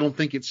dunk. I don't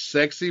think it's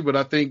sexy, but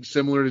I think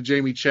similar to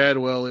Jamie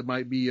Chadwell, it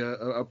might be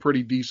a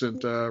pretty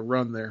decent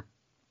run there.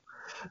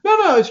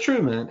 No, it's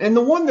true, man. And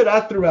the one that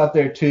I threw out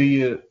there to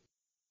you,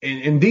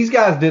 and these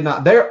guys did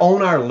not, they're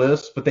on our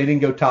list, but they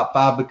didn't go top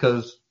 5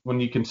 because when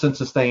you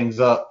consensus things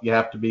up, you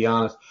have to be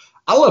honest.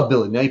 I love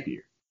Billy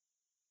Napier.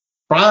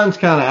 Brian's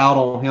kind of out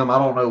on him. I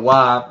don't know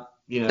why,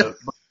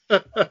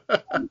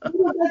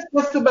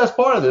 That's the best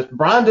part of this.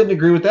 Brian didn't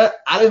agree with that.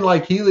 I didn't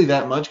like Healy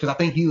that much because I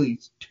think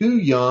Healy's too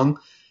young,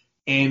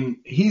 and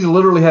he's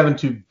literally having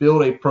to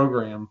build a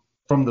program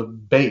from the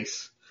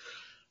base.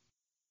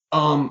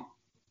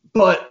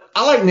 But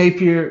I like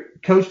Napier.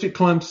 Coached at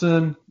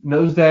Clemson,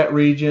 knows that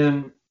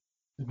region,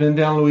 been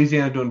down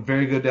Louisiana, doing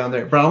very good down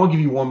there. Brian, I want to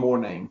give you one more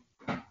name.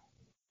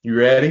 You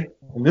ready?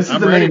 And this is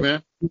the name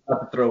man. I'm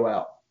about to throw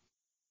out.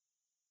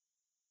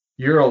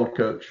 Your old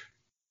coach.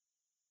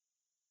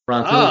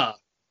 Brian.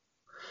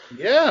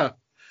 Yeah.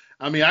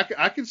 I mean,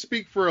 I can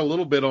speak for a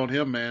little bit on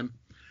him, man.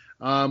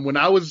 When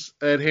I was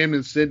at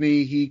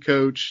Hampton-Sydney, he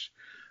coached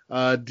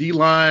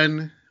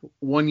D-line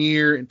 1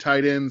 year and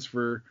tight ends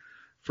for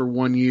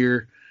 1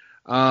 year.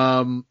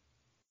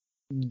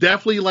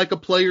 Definitely like a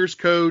player's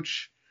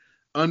coach,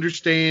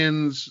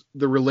 understands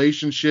the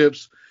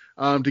relationships.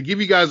 To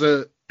give you guys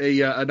an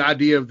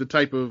idea of the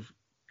type of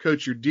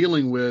coach you're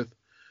dealing with,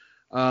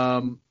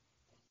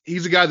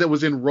 he's a guy that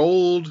was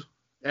enrolled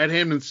at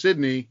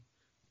Hampton-Sydney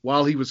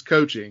while he was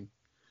coaching.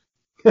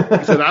 He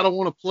said, I don't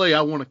want to play,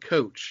 I want to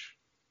coach.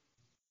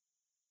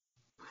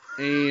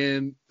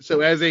 And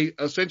so as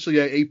essentially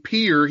a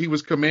peer, he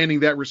was commanding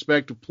that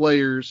respect of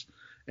players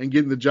and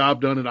getting the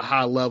job done at a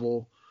high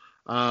level.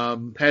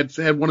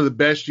 Had one of the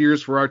best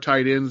years for our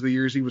tight ends, the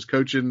years he was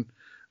coaching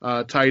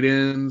tight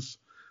ends.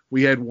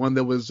 We had one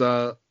that was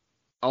all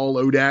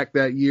ODAC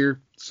that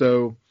year.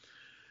 So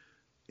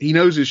he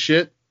knows his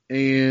shit,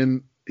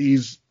 and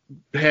he's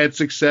had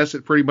success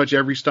at pretty much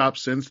every stop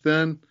since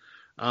then.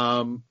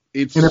 Nobody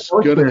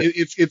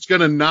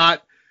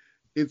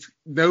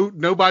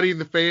in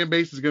the fan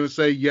base is going to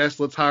say, yes,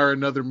 let's hire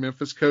another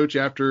Memphis coach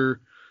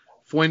after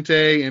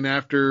Fuente and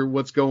after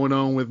what's going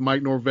on with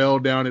Mike Norvell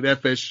down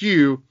at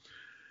FSU.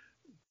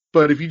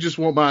 But if you just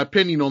want my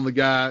opinion on the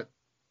guy,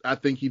 I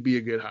think he'd be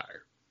a good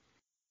hire.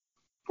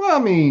 Well, I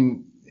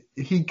mean,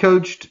 he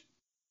coached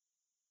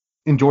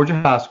in Georgia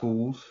high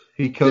schools.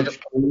 He coached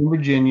in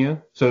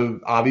Virginia. So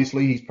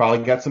obviously he's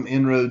probably got some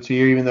inroads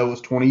here, even though it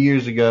was 20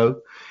 years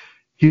ago.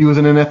 He was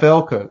an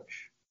NFL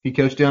coach. He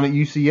coached down at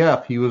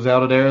UCF. He was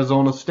out at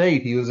Arizona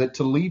State. He was at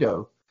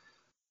Toledo.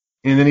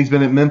 And then he's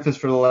been at Memphis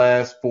for the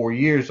last 4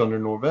 years under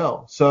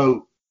Norvell.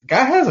 So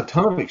guy has a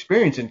ton of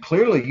experience. And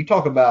clearly you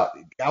talk about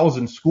guy was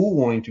in school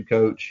wanting to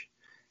coach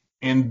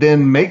and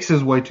then makes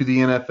his way to the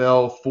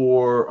NFL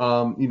for,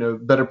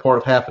 better part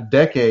of half a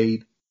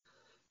decade.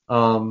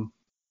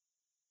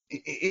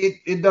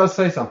 It does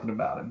say something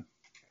about him.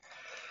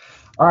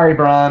 All right,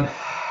 Brian.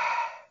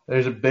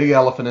 There's a big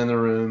elephant in the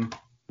room.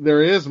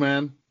 There is,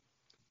 man.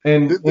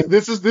 And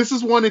this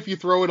is one, if you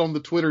throw it on the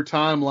Twitter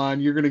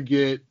timeline, you're going to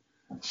get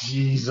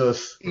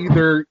Jesus.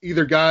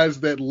 Either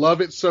guys that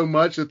love it so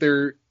much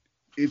that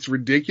it's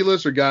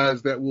ridiculous, or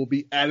guys that will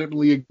be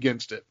adamantly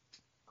against it.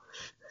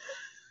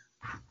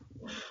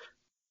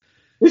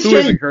 Who is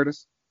it,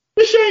 Curtis?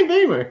 It's Shane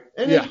Beamer.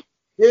 Yeah.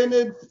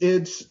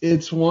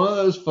 It's one of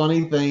those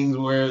funny things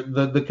where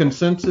the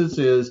consensus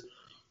is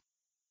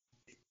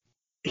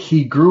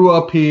he grew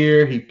up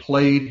here, he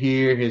played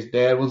here, his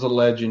dad was a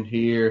legend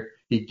here,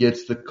 he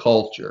gets the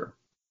culture.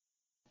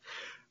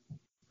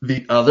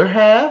 The other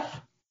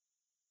half,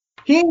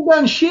 he ain't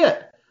done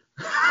shit.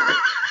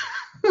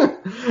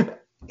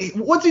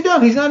 What's he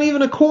done? He's not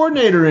even a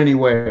coordinator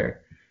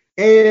anywhere.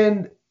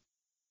 And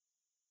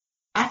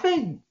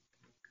I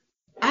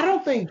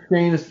don't think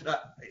Shane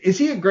is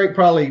he a great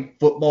probably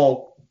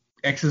football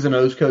X's and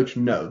O's coach?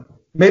 No.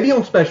 Maybe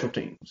on special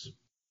teams.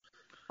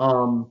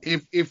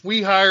 If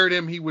we hired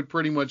him, he would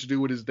pretty much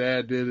do what his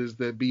dad did, is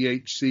the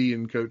BHC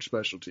and coach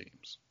special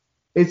teams.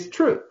 It's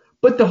true.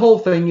 But the whole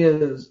thing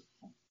is,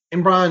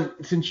 and Brian,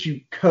 since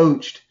you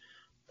coached,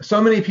 so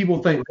many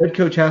people think head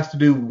coach has to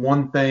do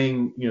one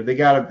thing. They've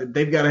got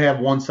to have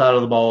one side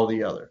of the ball or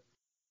the other.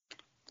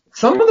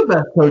 Some of the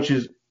best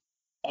coaches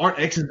aren't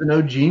X's and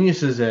O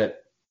geniuses at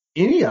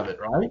any of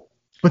it, right?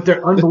 But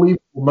they're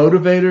unbelievable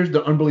motivators.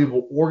 They're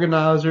unbelievable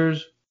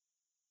organizers.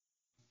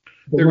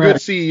 They're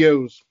good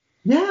CEOs.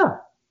 Yeah.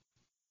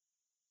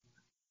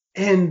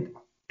 And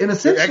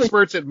essentially, they're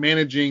experts at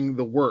managing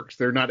the works.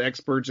 They're not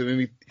experts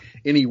in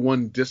any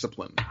one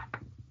discipline.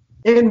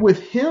 And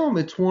with him,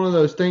 it's one of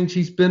those things.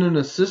 He's been an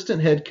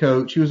assistant head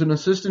coach. He was an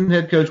assistant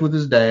head coach with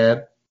his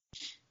dad.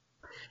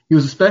 He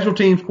was a special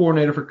teams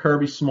coordinator for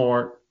Kirby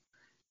Smart.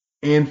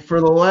 And for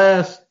the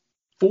last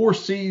 3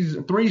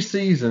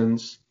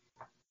 seasons,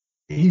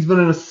 he's been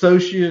an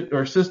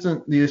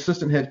the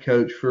assistant head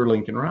coach for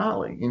Lincoln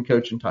Riley in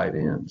coaching tight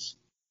ends.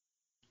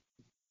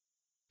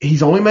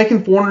 He's only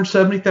making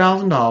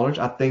 $470,000.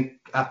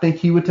 I think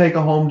he would take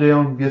a home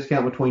deal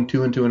discount between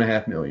 $2 and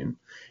 $2.5 million.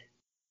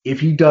 If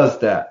he does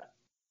that,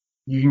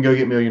 you can go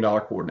get $1 million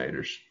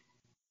coordinators.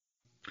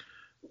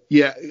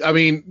 Yeah, I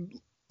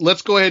mean,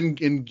 let's go ahead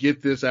and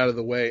get this out of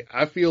the way.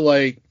 I feel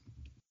like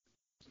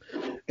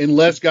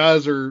unless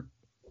guys are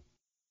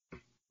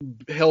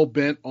hell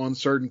bent on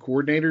certain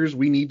coordinators,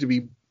 we need to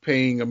be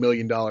paying $1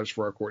 million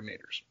for our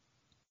coordinators.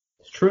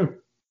 It's true.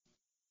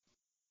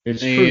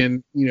 It's true.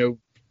 And, you know,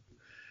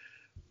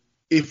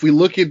 if we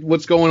look at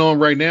what's going on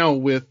right now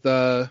with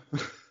the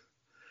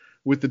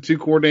two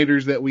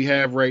coordinators that we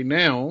have right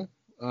now,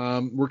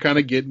 we're kind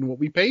of getting what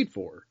we paid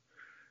for.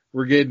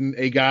 We're getting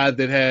a guy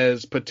that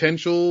has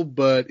potential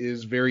but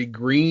is very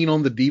green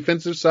on the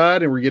defensive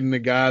side, and we're getting a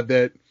guy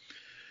that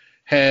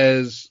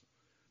has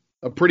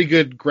a pretty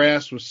good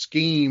grasp of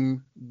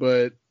scheme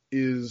but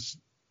is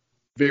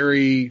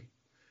very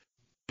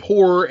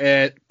poor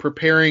at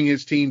preparing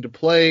his team to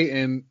play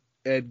and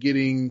at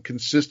getting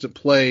consistent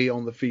play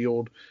on the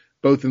field,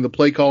 both in the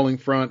play calling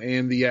front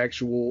and the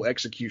actual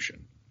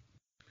execution.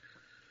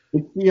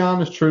 It's the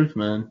honest truth,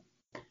 man.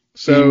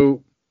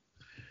 So,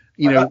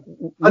 you know,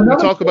 we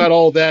talk about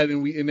all that,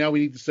 and now we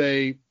need to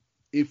say,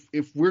 if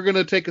we're going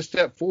to take a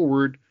step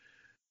forward,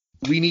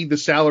 we need the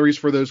salaries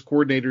for those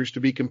coordinators to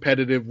be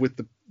competitive with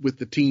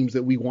the teams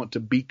that we want to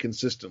beat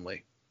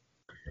consistently.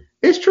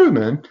 It's true,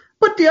 man.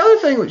 But the other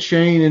thing with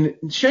Shane,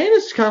 and Shane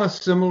is kind of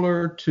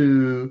similar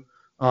to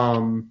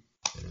Todd.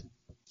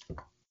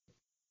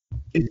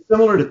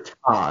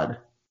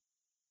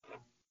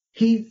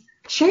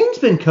 Shane's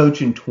been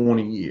coaching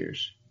 20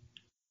 years.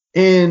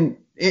 And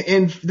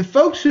the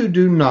folks who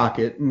do knock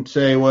it and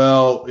say,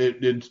 well,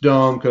 it's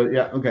dumb,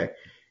 okay.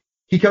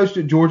 He coached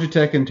at Georgia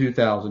Tech in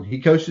 2000.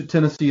 He coached at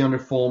Tennessee under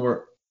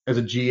Fulmer as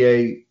a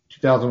GA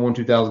 2001,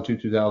 2002,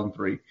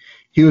 2003.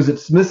 He was at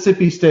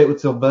Mississippi State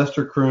with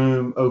Sylvester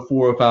Croom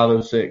 04,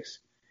 05, 06.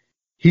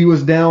 He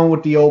was down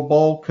with the old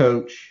ball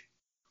coach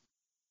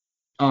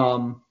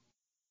from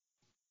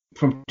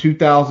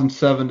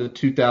 2007 to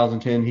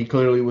 2010. He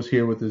clearly was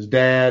here with his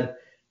dad,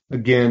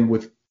 again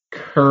with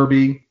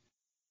Kirby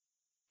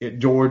at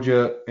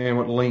Georgia and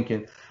with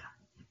Lincoln.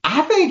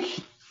 I think,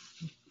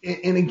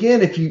 and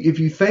again, if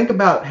you think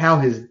about how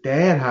his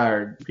dad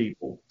hired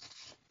people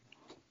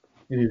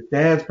and his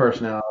dad's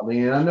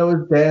personality, and I know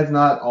his dad's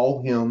not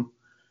all him,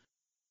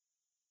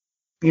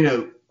 you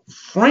know,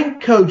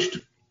 Frank coached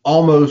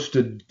almost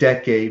a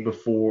decade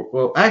before,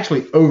 well,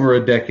 actually over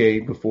a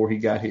decade before he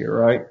got here,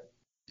 right?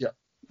 Yeah.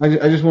 I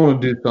just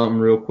want to do something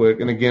real quick.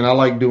 And again, I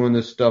like doing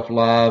this stuff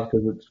live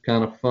because it's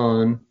kind of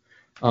fun.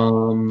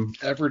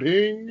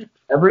 Everything.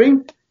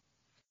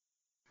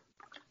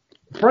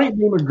 Frank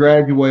Beamer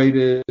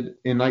graduated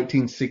in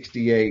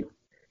 1968.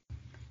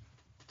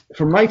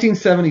 From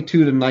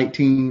 1972 to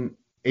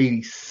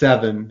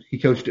 1987, he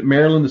coached at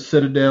Maryland, the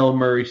Citadel,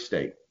 Murray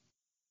State.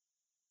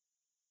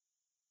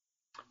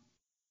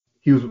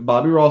 He was with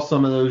Bobby Ross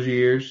some of those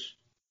years.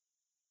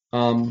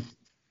 And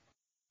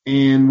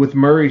with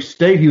Murray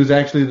State, he was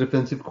actually the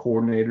defensive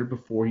coordinator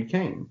before he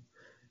came.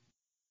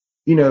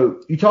 You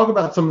know, you talk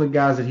about some of the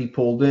guys that he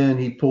pulled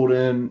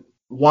in.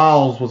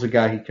 Wiles was a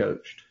guy he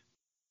coached.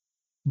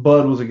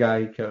 Bud was a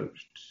guy he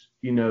coached.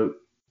 You know,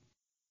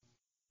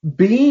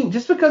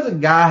 just because a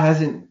guy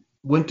hasn't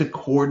went to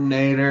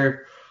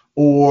coordinator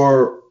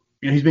or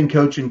he's been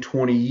coaching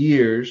 20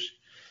 years,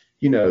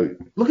 you know,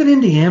 look at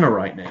Indiana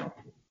right now.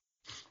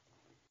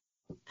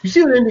 You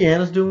see what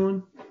Indiana's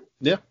doing?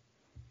 Yeah.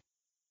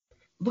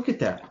 Look at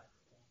that.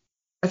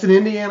 That's an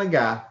Indiana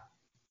guy.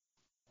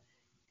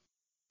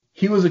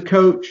 He was a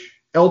coach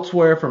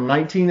elsewhere from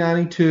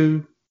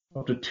 1992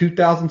 up to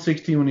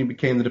 2016 when he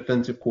became the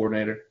defensive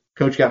coordinator.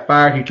 Coach got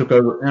fired. He took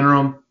over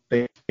interim.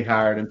 They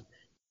hired him.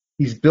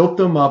 He's built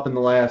them up in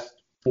the last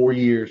 4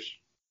 years,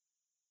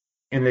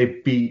 and they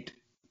beat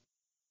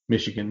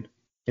Michigan,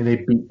 and they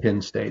beat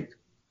Penn State.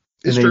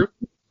 It's true.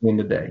 In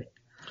today.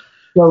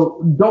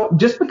 So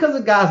just because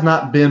a guy's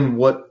not been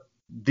what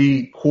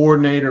the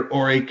coordinator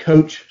or a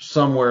coach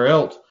somewhere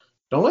else,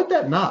 don't let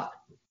that knock.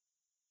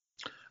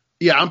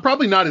 Yeah, I'm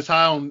probably not as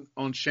high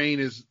on Shane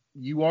as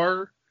you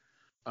are,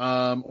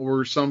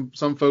 or some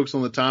folks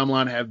on the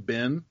timeline have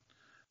been.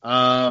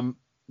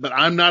 But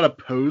I'm not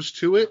opposed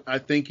to it. I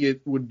think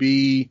it would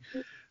be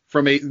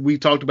we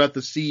talked about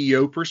the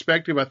CEO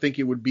perspective. I think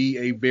it would be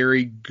a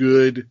very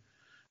good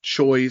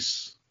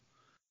choice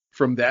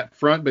from that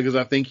front because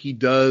I think he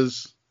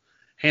does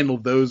handle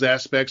those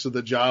aspects of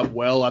the job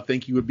well. I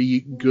think he would be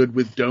good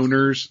with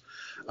donors.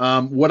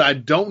 What I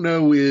don't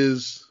know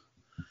is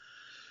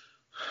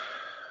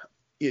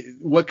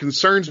what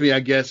concerns me, I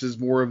guess, is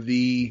more of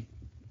the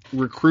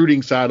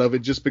recruiting side of it,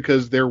 just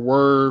because there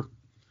were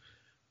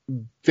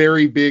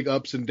very big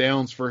ups and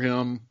downs for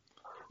him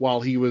while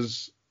he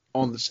was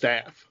on the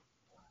staff.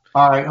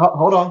 All right,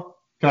 hold on.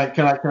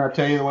 Can I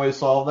tell you the way to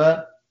solve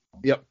that?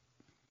 Yep.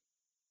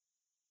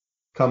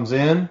 Comes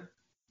in,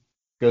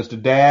 goes to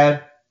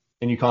dad,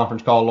 and you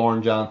conference call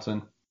Lauren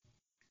Johnson,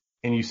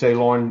 and you say,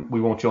 Lauren,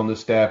 we want you on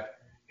this staff.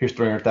 Here's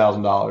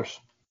 $300,000.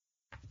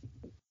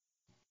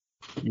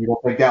 You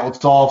don't think that would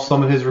solve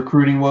some of his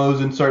recruiting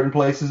woes in certain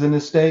places in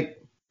his state?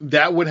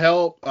 That would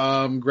help.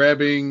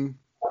 Grabbing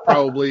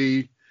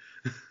probably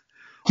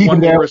Keep one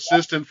him there. more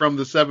assistant from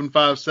the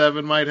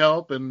 757 might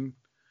help, and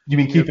You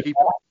mean keep it?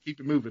 keep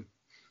it moving.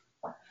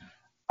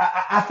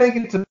 I think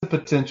it's a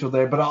potential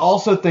there, but I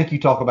also think you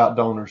talk about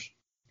donors.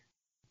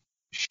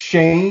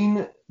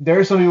 Shane, there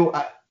are some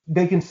people,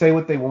 they can say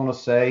what they want to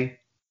say.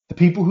 The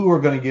people who are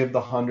going to give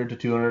the $100 to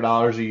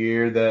 $200 a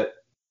year that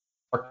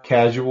are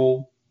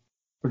casual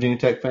Virginia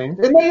Tech fans,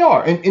 and they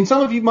are, and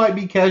some of you might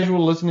be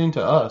casual listening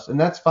to us, and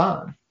that's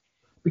fine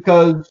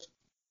because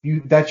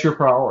that's your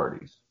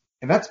priorities,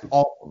 and that's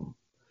awesome.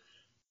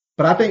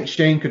 But I think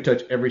Shane could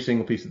touch every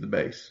single piece of the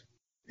base.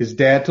 His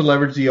dad to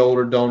leverage the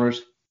older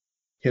donors,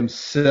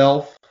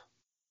 himself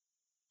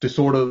to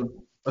sort of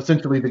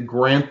essentially to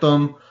grant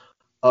them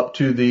up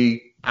to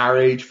our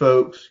age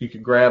folks. You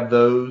could grab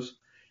those.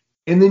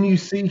 And then you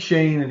see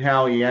Shane and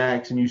how he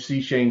acts, and you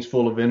see Shane's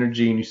full of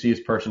energy, and you see his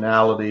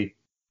personality.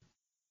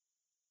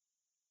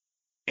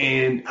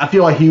 And I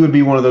feel like he would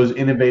be one of those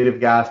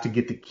innovative guys to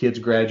get the kids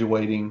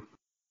graduating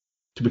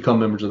to become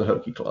members of the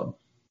Hokie Club.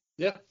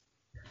 Yeah.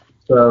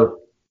 So,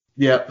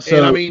 yeah. So,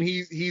 and I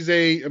mean,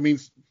 I mean,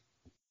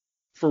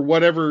 for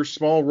whatever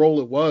small role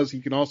it was, he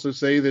can also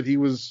say that he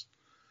was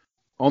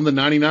on the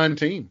 99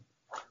 team.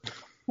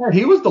 Yeah,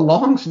 he was the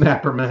long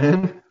snapper,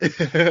 man.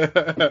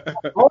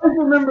 Always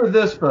remember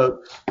this,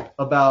 folks,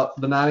 about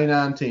the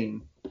 99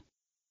 team.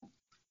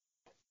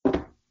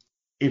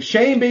 If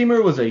Shane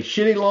Beamer was a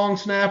shitty long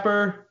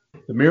snapper,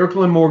 the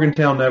miracle in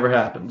Morgantown never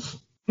happens.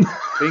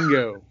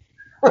 Bingo.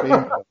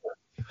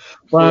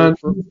 Brian,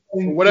 for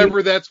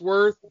whatever that's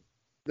worth,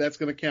 that's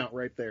going to count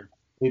right there.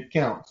 It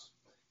counts.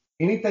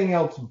 Anything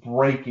else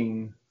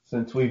breaking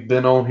since we've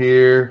been on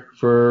here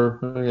for,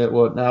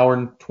 an hour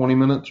and 20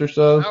 minutes or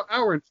so?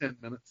 Hour and 10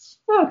 minutes.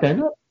 Okay,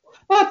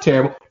 not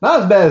terrible.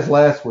 Not as bad as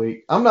last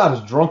week. I'm not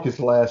as drunk as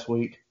last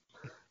week.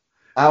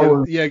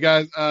 Yeah,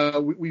 guys,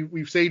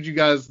 we've saved you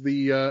guys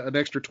an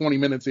extra 20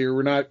 minutes here.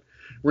 We're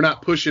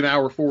not pushing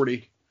hour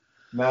 40.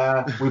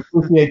 Nah, we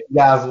appreciate you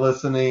guys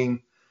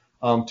listening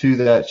to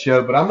that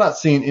show, but I'm not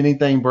seeing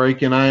anything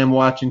breaking. I am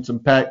watching some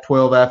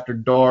Pac-12 after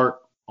dark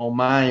on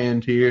my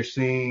end here,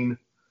 seeing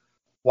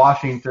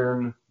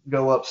Washington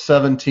go up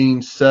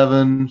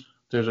 17-7.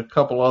 There's a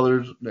couple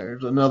others.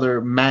 There's another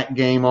MAC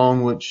game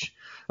on, which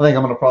I think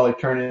I'm going to probably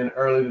turn in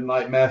early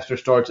tonight. Master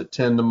starts at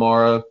 10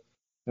 tomorrow,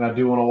 and I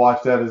do want to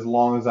watch that as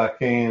long as I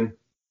can.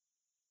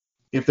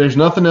 If there's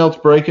nothing else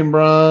breaking,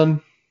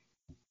 Brian,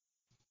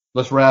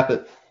 let's wrap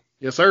it.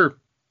 Yes, sir.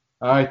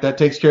 All right, that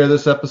takes care of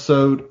this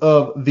episode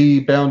of the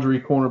Boundary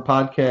Corner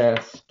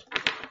podcast.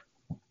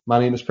 My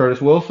name is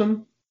Curtis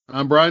Wilson.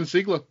 I'm Brian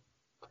Siegler.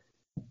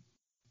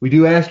 We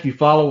do ask you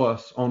follow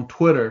us on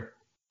Twitter,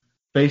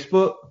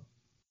 Facebook.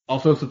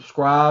 Also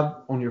subscribe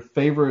on your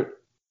favorite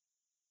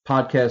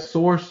podcast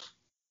source,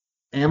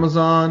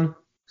 Amazon,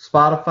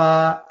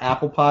 Spotify,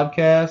 Apple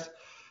Podcasts.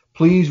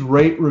 Please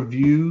rate,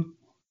 review,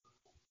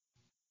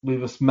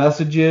 leave us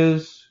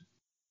messages,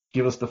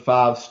 give us the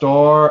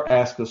 5-star,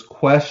 ask us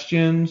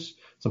questions.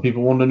 Some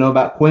people want to know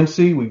about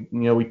Quincy.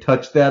 We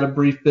touched that a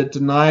brief bit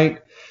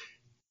tonight.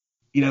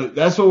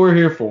 That's what we're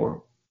here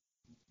for.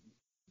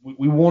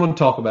 We want to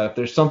talk about it. If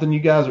there's something you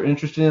guys are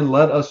interested in,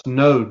 let us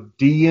know.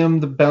 DM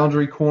the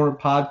Boundary Corner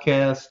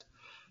podcast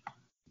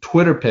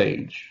Twitter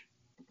page.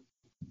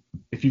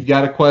 If you've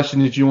got a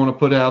question that you want to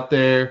put out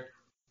there,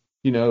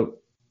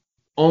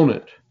 own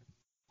it.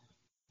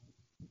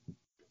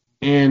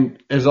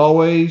 And as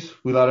always,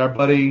 we let our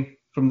buddy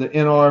from the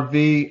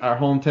NRV, our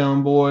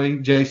hometown boy,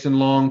 Jason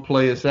Long,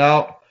 play us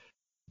out.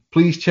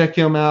 Please check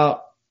him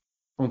out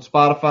on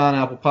Spotify and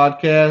Apple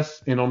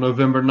Podcasts. And on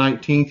November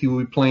 19th, he will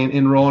be playing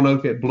in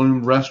Roanoke at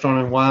Bloom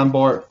Restaurant and Wine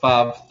Bar at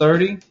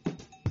 5:30.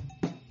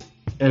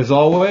 As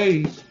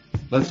always,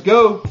 let's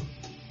go.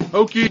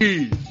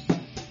 Hokies!